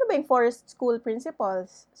dun sa ano ba yung forest school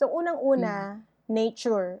principles. So unang-una,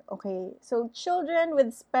 nature, okay? So children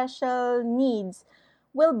with special needs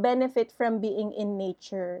will benefit from being in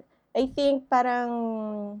nature. I think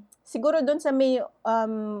parang siguro dun sa may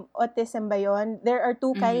autism ba yun, there are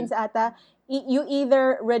two kinds ata. You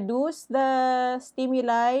either reduce the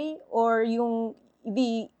stimuli or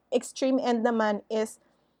the extreme end naman is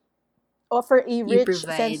offer a You rich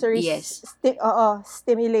provide, sensory yes.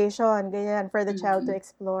 stimulation, ganyan, for the child to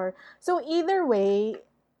explore. So either way,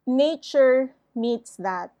 nature meets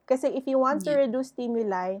that. Kasi if you want to Yeah. reduce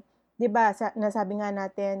stimuli, 'di ba, nasabi nga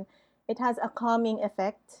natin, it has a calming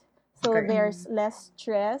effect. So Correct. there's less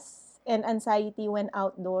stress and anxiety when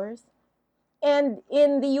outdoors. And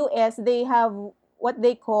in the US, they have what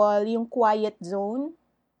they call yung quiet zone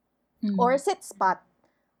or sit spot.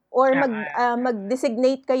 Or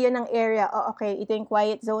mag-designate kayo ng area. Oh, okay, ito yung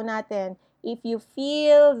quiet zone natin. If you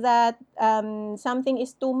feel that something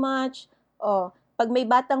is too much, pag may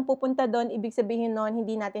batang pupunta doon, ibig sabihin noon,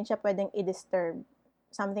 hindi natin siya pwedeng i-disturb.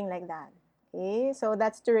 Something like that. Okay? So,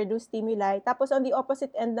 that's to reduce stimuli. Tapos, on the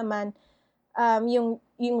opposite end naman, yung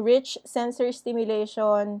rich sensory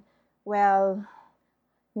stimulation, well,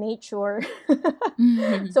 nature.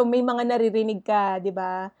 So, may mga naririnig ka, di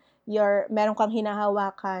ba? Meron kang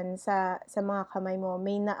hinahawakan sa mga kamay mo,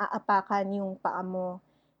 may naaapakan yung paa mo,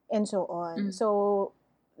 and so on. So,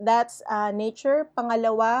 that's nature.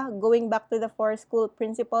 Pangalawa, going back to the forest school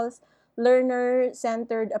principles,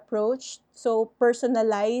 learner-centered approach. So,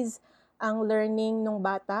 personalize ang learning ng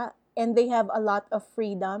bata, and they have a lot of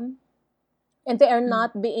freedom, and they are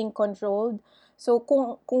not being controlled. So,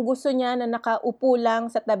 kung gusto niya na nakaupo lang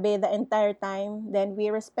sa tabi the entire time, then we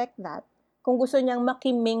respect that. Kung gusto niyang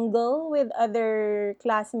makimingle with other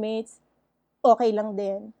classmates, okay lang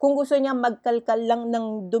din. Kung gusto niyang magkalkal lang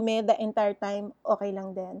ng dumi the entire time, okay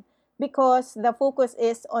lang din. Because the focus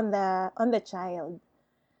is on the child.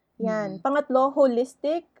 Yan. Pangatlo,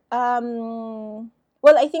 holistic.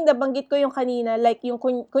 Well, I think nabanggit ko yung kanina, like yung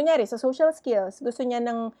kunyari sa social skills, gusto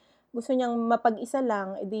niyang mapag-isa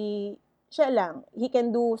lang, edi siya lang. He can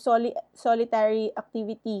do solitary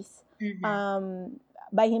activities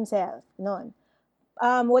by himself. Noon.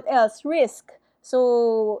 What else? Risk.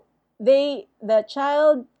 So the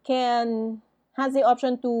child has the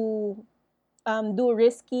option to do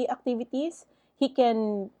risky activities. He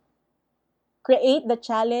can create the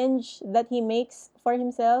challenge that he makes for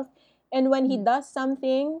himself. And when he does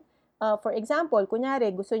something, for example,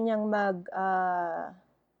 kunyari, gusto niyang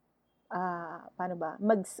paano ba?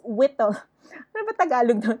 Mag-whittle. Ano ba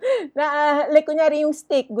Tagalog doon? Like, kunyari yung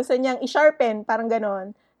stick, gusto niyang i-sharpen, parang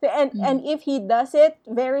ganon. And if he does it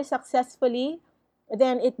very successfully,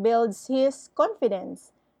 then it builds his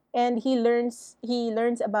confidence. And he learns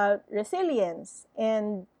about resilience.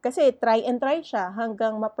 And kasi try and try siya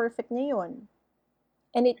hanggang ma-perfect niya yun.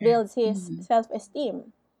 And it builds his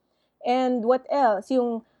self-esteem. And what else?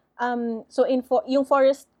 Yung yung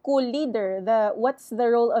forest school leader, what's the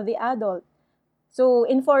role of the adult? So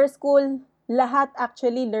in forest school, lahat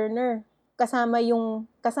actually learner. Kasama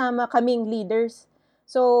kaming leaders.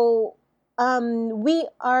 So we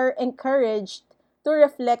are encouraged to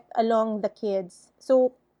reflect along the kids.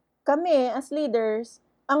 So kami as leaders,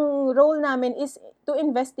 ang role namin is to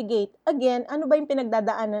investigate. Again, ano ba yung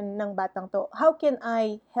pinagdadaanan ng batang to? How can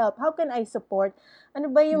I help? How can I support? Ano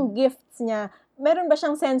ba yung gifts niya? Meron ba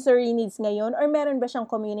siyang sensory needs ngayon or meron ba siyang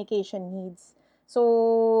communication needs?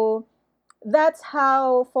 So, that's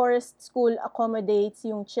how forest school accommodates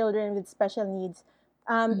yung children with special needs.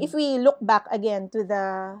 If we look back again to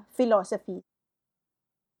the philosophy.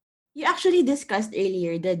 You actually discussed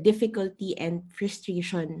earlier the difficulty and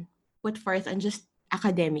frustration put forth on just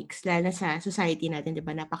academics, lalo na sa society natin, di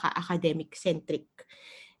ba, napaka-academic-centric.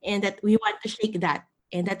 And that we want to shake that.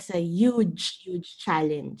 And that's a huge, huge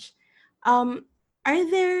challenge. Are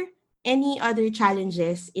there any other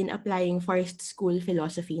challenges in applying forest school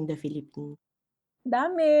philosophy in the Philippines?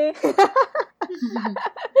 Dami.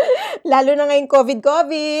 Lalo na ngayong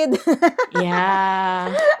COVID.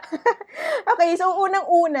 Yeah. Okay, so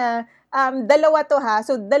unang-una, dalawa to ha.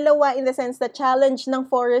 So dalawa in the sense the challenge ng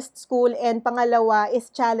forest school and pangalawa is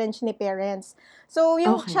challenge ni parents. So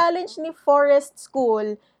yung Okay. challenge ni forest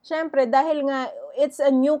school, syempre dahil nga it's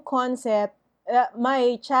a new concept,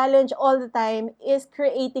 my challenge all the time is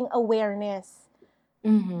creating awareness.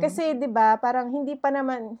 Mhm. Kasi 'di ba, parang hindi pa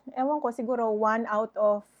naman, ewan ko, siguro 1 out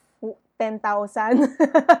of 10,000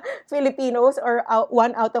 Filipinos or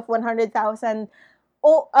 1 out of 100,000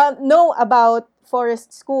 know about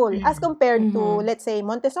forest school as compared to, Mhm. let's say,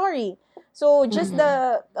 Montessori. So just Mhm. the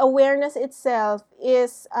awareness itself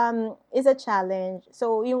is a challenge.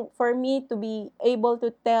 So for me to be able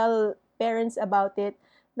to tell parents about it,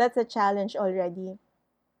 that's a challenge already.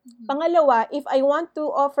 Pangalawa, if I want to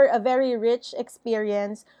offer a very rich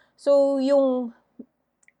experience, so yung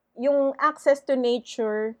access to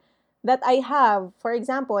nature that I have, for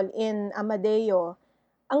example, in Amadeo,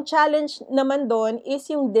 ang challenge naman doon is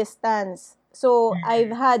yung distance. So,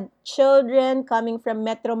 I've had children coming from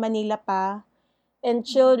Metro Manila pa and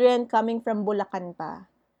children coming from Bulacan pa.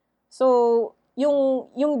 So, yung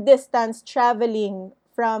distance traveling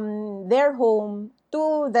from their home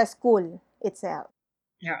to the school itself.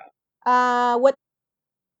 Yeah. What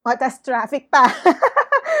as traffic pa.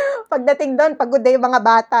 Pagdating doon, pagod na yung mga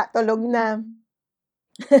bata, tulog na.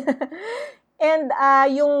 And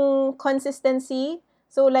yung consistency,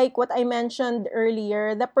 so like what I mentioned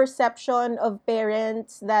earlier, the perception of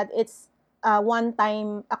parents that it's a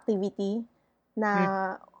one-time activity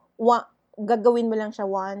na gagawin mo lang siya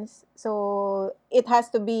once. So, it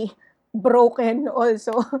has to be broken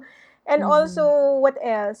also. And also, what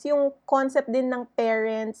else? Yung concept din ng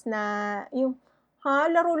parents na yung,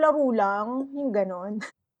 laro-laro lang, yung ganon.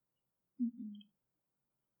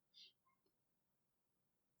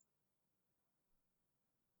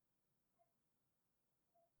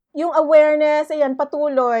 Yung awareness, ayan,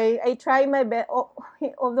 patuloy. I try my best.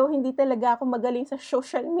 Although hindi talaga ako magaling sa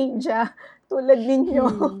social media, tulad ninyo.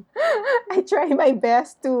 I try my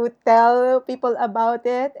best to tell people about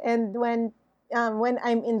it. And when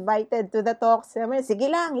I'm invited to the talks,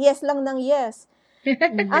 sige lang, yes lang ng yes.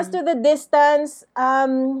 As to the distance,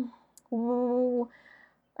 ano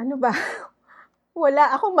ba?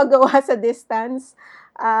 Wala akong magawa sa distance.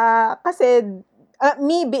 Kasi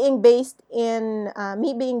me being based in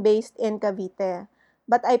Cavite,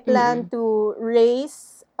 but I plan to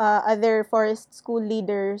raise other forest school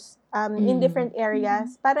leaders in different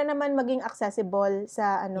areas para naman maging accessible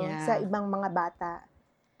sa sa Yeah. ibang mga bata.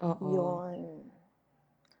 Oo. Yun.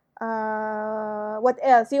 What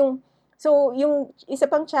else? Yung isa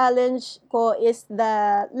pang challenge ko is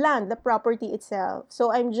the land, the property itself.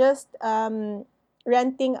 So I'm just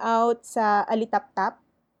renting out sa Alitap-Tap,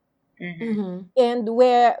 Mhm. and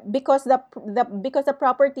because the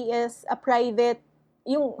property is a private,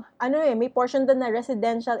 yung may portion doon na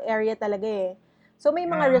residential area talaga eh. So may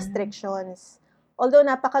mga restrictions. Although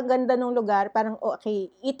napakaganda ng lugar, parang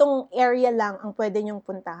okay, itong area lang ang pwede niyong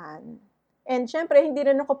puntahan. And syempre, hindi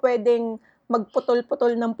rin ako pwedeng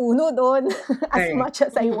magputol-putol ng puno doon as Correct. much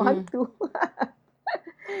as I want to.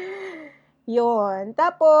 Yun.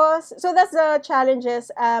 Tapos, so that's the challenges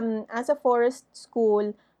as a forest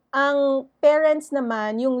school. Ang parents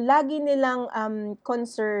naman, yung lagi nilang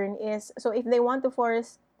concern is, so if they want to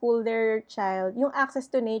forest school their child, yung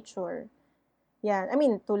access to nature. Yan. I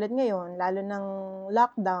mean, tulad ngayon, lalo ng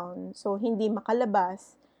lockdown, so hindi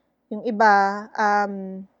makalabas. Yung iba,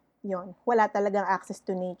 yun, wala talagang access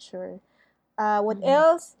to nature. What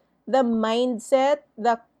else? The mindset,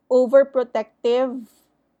 the overprotective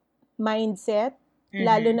mindset,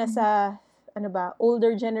 lalo na sa,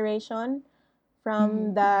 older generation,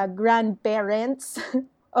 from the grandparents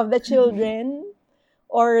of the children,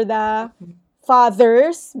 or the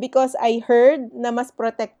fathers, because I heard na mas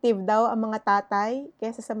protective daw ang mga tatay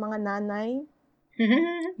kaysa sa mga nanay.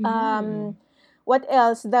 What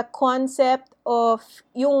else? The concept of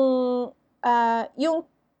yung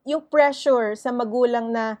pressure sa magulang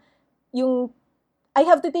na yung I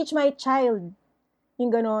have to teach my child. Yung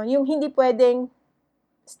gano'n. Yung hindi pwedeng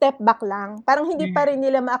step back lang. Parang hindi pa rin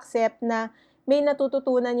nila ma-accept na may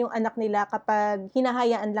natututunan yung anak nila kapag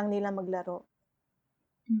hinahayaan lang nila maglaro.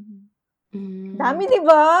 Dami, di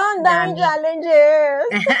ba? Ang daming Dami. challenges.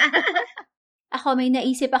 Ako, may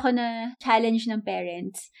naisip ako na challenge ng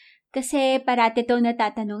parents. Kasi parati to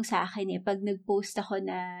natatanong sa akin pag nag-post ako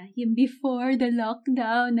na yung before the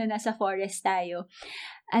lockdown na nasa forest tayo.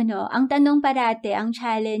 Ang tanong parati, ang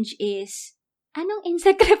challenge is, anong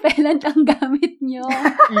insect repellent ang gamit nyo?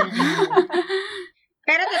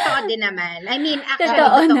 Pero totoo din naman. I mean, actually,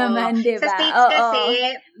 Totoo naman, di Sa ba? States Oo. kasi,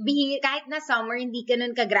 kahit na summer, hindi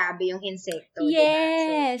ganun kagrabe yung insekto.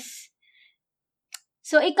 Yes.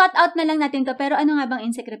 So, i-cut out na lang natin to. Pero ano nga bang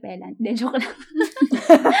insect repellent? De, joke lang.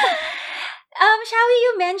 Shawi,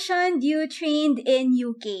 you mentioned you trained in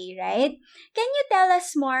UK, right? Can you tell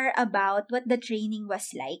us more about what the training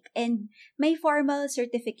was like? And may formal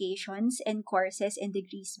certifications and courses and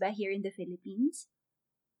degrees ba here in the Philippines?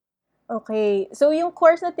 Okay. So, yung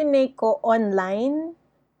course na tinake ko online,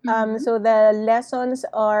 Mhm. so the lessons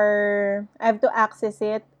are, I have to access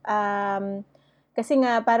it. Kasi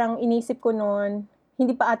nga, parang inisip ko noon,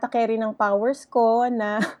 hindi pa ata carry ng powers ko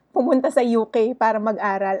na pumunta sa UK para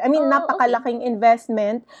mag-aral. I mean, Oh, napakalaking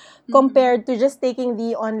investment compared to just taking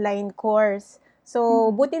the online course. So,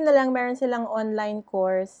 Mhm. buti na lang meron silang online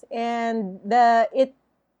course and they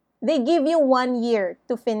give you 1 year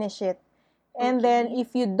to finish it. And then Okay. if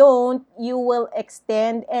you don't, you will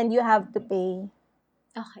extend and you have to pay.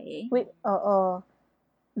 Okay. Oo.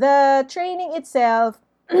 The training itself,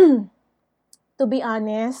 to be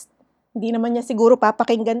honest, hindi naman niya siguro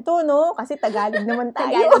papakinggan to, no? Kasi Tagalog naman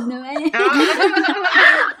tayo. Tagalog naman.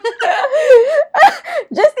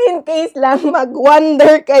 Just in case lang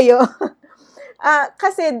mag-wonder kayo.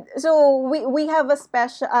 Kasi, so, we have a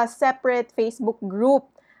separate Facebook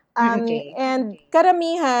group. Okay. And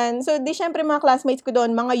karamihan, so di syempre mga classmates ko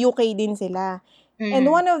doon, mga UK din sila.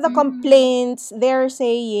 And one of the complaints they're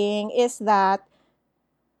saying is that,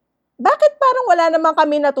 bakit parang wala naman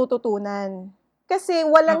kami natututunan? Kasi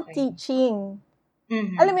walang Okay. teaching.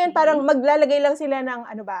 Alam mo yun, parang maglalagay lang sila ng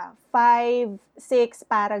 5, 6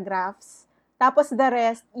 paragraphs. Tapos the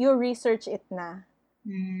rest, you research it na.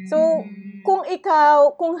 So, kung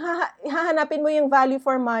hahanapin mo yung value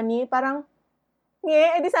for money, parang,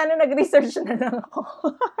 edi sana nag-research na lang ako.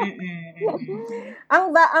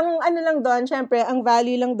 ang ano lang doon, syempre, ang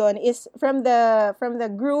value lang doon is from the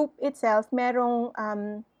group itself, merong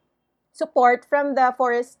support from the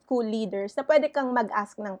forest school leaders na pwede kang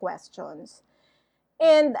mag-ask ng questions.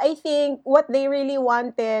 And I think what they really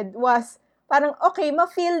wanted was parang, okay,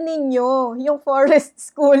 ma-feel ninyo yung forest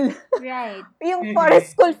school. Right. Yung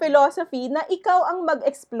forest school philosophy na ikaw ang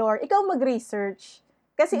mag-explore, ikaw mag-research.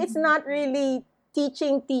 Kasi it's not really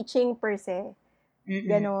teaching per se.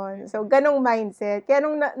 Ganon. So, ganong mindset. Kaya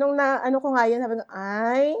nung ano ko nga yun, sabi ko,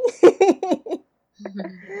 ay.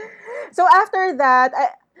 So, after that,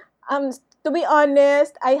 to be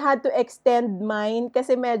honest, I had to extend mine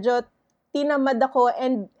kasi medyo tinamad ako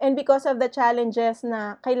and because of the challenges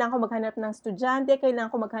na kailangan ko maghanap ng estudyante, kailangan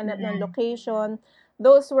ko maghanap ng location,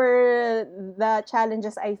 those were the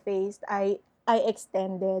challenges I faced. I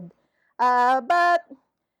extended. But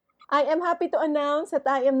I am happy to announce that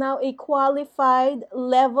I am now a qualified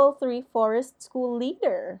level 3 forest school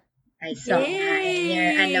leader. I saw nga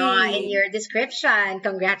in your description.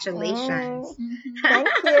 Congratulations. Thank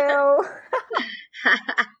you.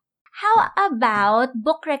 How about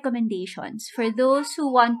book recommendations for those who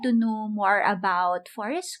want to know more about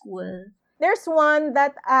forest school? There's one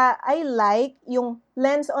that I like, yung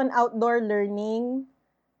Lens on Outdoor Learning.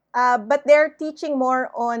 But they're teaching more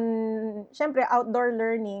on, syempre, outdoor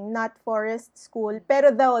learning, not forest school. Pero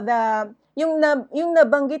yung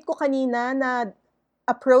nabanggit ko kanina na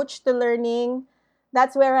approach to learning,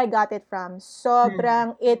 that's where I got it from.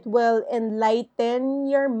 Sobrang it will enlighten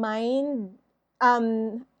your mind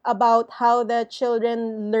about how the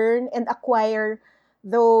children learn and acquire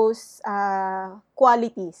those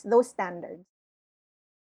qualities, those standards.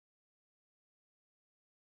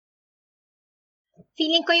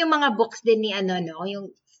 Feeling ko yung mga books din ni yung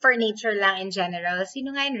For Nature lang in general.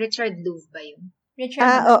 Sino nga yun? Richard Louv ba yun?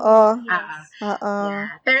 Richard Oo. Yes.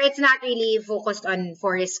 Yeah. Pero it's not really focused on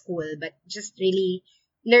forest school, but just really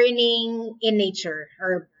learning in nature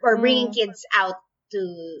or bringing kids out to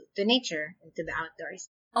nature, to the outdoors.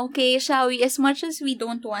 Okay, shall we? As much as we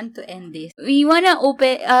don't want to end this, we wanna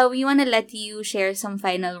let you share some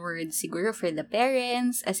final words, siguro for the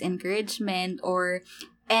parents as encouragement,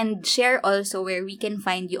 and share also where we can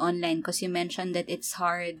find you online, because you mentioned that it's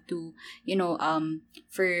hard to,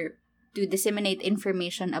 to disseminate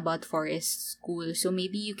information about forest school. So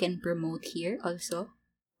maybe you can promote here also.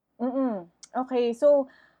 Okay, so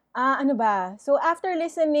ano ba? So after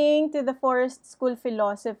listening to the forest school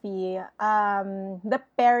philosophy, the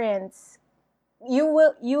parents, you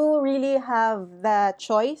really have the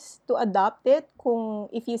choice to adopt it kung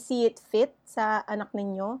if you see it fit sa anak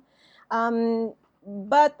ninyo.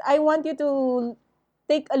 But I want you to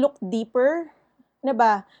take a look deeper. Ano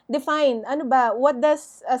ba? Define, ano ba? What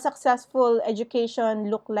does a successful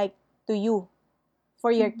education look like to you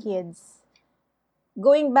for your kids?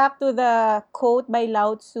 Going back to the quote by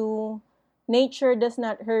Lao Tzu, nature does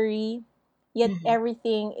not hurry, yet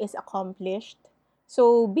everything is accomplished.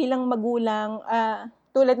 So, bilang magulang,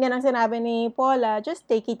 tulad nga ng sinabi ni Paula, just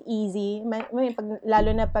take it easy.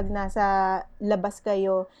 Lalo na pag nasa labas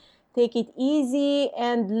kayo, take it easy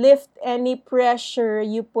and lift any pressure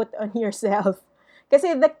you put on yourself.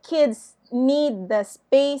 Kasi the kids need the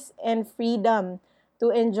space and freedom to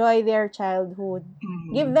enjoy their childhood.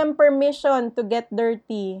 Give them permission to get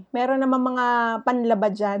dirty. Meron naman mga panlaba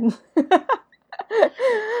dyan.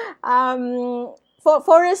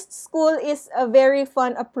 Forest school is a very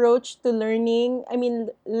fun approach to learning. I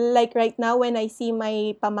mean, like right now when I see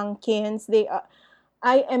my pamangkins,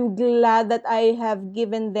 I am glad that I have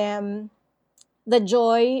given them the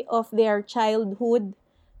joy of their childhood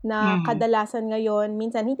na kadalasan ngayon,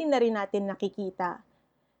 minsan hindi na rin natin nakikita.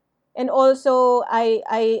 And also,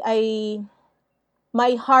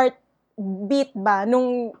 my heart beat ba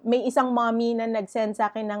nung may isang mommy na nag-send sa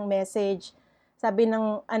akin ng message. Sabi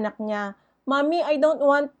ng anak niya, "Mommy, I don't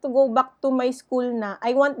want to go back to my school na.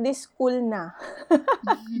 I want this school na."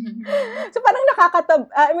 So parang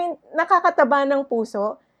nakakataba ng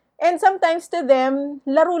puso. And sometimes to them,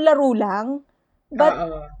 laro-laro lang. But,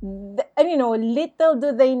 little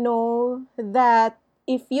do they know that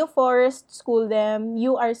if you forest school them,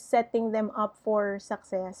 you are setting them up for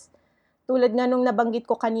success. Tulad nga nung nabanggit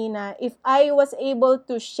ko kanina, if I was able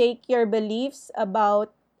to shake your beliefs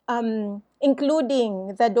about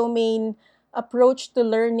including the domain approach to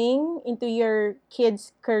learning into your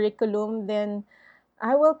kids' curriculum, then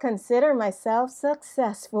I will consider myself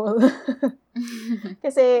successful.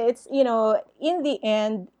 Kasi it's, in the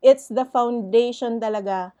end, it's the foundation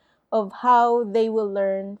talaga of how they will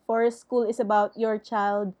learn. Forest school is about your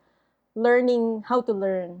child learning how to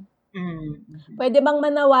learn. Pwede bang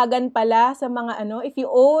manawagan pala sa mga if you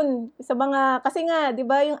own, sa mga, kasi nga, di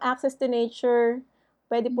ba, yung access to nature,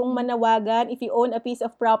 pwede pong manawagan if you own a piece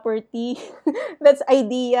of property. That's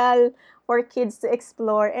ideal for kids to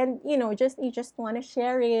explore. And, you just want to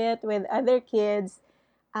share it with other kids.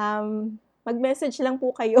 Mag-message lang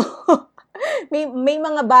po kayo. may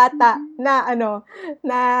mga bata na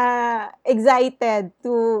na excited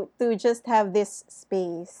to just have this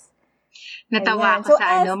space. Natawa Ayan. ako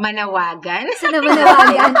sa manawagan. Sa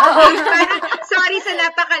manawagan. Oo. Sorry sa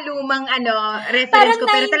napakalumang reference Parang ko.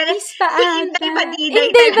 Pero talaga, 90s pa ata. Inday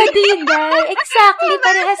Badiday. Inday Badiday. Exactly.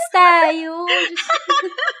 Parehas tayo.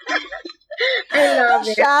 I love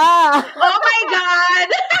it. Siya! Oh my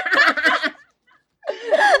God!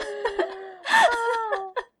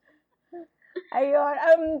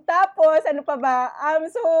 Ayun. Tapos, ano pa ba?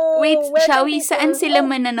 So, Wait, where can Shawi, saan sila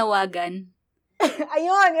mananawagan?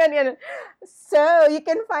 Ayun. So, you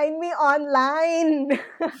can find me online.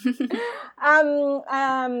 Ano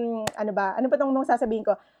ba? Ano pa itong mga sasabihin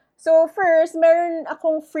ko? So, first, meron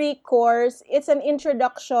akong free course. It's an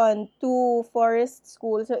introduction to Forest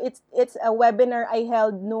School. So, it's a webinar I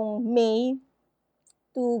held nung May.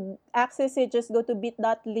 To access it, just go to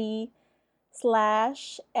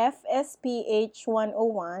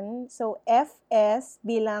bit.ly/FSPH101. So, FS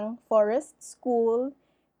bilang Forest School,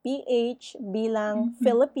 PH bilang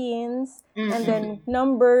Philippines, and then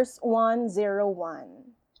numbers 101.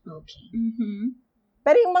 Okay.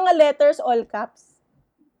 Pero yung mga letters, all caps.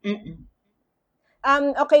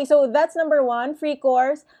 Okay, so that's number 1, free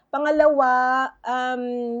course. Pangalawa,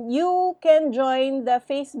 you can join the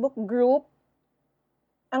Facebook group.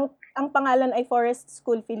 Ang pangalan ay Forest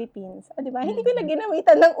School Philippines. Di ba? Hindi ko na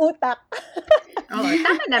ginamitan ng utak. Tama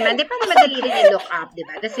naman. Di pa madali rin i-look up, di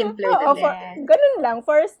ba? The simpler the better. Ganun lang,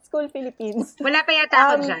 Forest School Philippines. Wala pa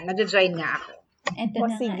yata ako dyan. Nag-join nga ako. Ito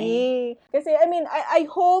na sige. Kasi, I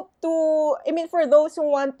hope to, for those who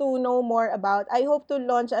want to know more about, I hope to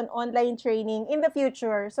launch an online training in the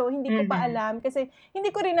future. So, hindi ko pa alam. Kasi,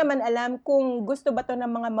 hindi ko rin naman alam kung gusto ba to ng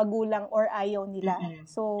mga magulang or ayaw nila.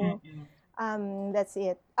 So, that's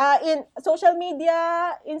it. In social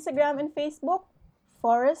media, Instagram and Facebook,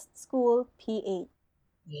 Forest School PH.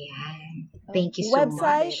 Yeah. Thank you so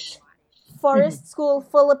Website, much.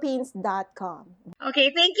 forestschoolphilippines.com. Okay,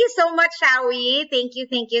 thank you so much, Shawi. Thank you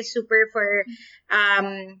super for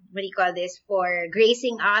for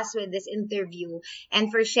gracing us with this interview and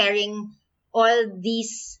for sharing all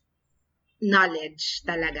these knowledge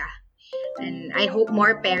talaga. And I hope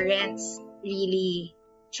more parents really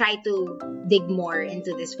try to dig more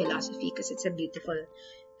into this philosophy because it's a beautiful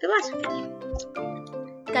philosophy.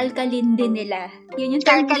 kalkalin din nila. Yun yung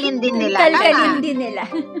Kalkalin din nila. Kalkalin Tama. din nila.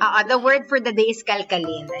 The word for the day is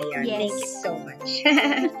kalkalin. Ayun. Yes. Thank you so much.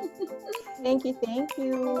 Thank you, thank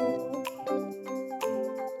you.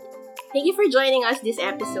 Thank you for joining us this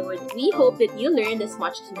episode. We hope that you learned as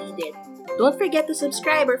much as we did. Don't forget to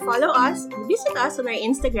subscribe or follow us and visit us on our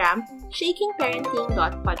Instagram,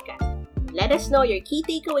 shakingparenting.podcast. Let us know your key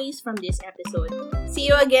takeaways from this episode. See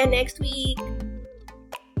you again next week!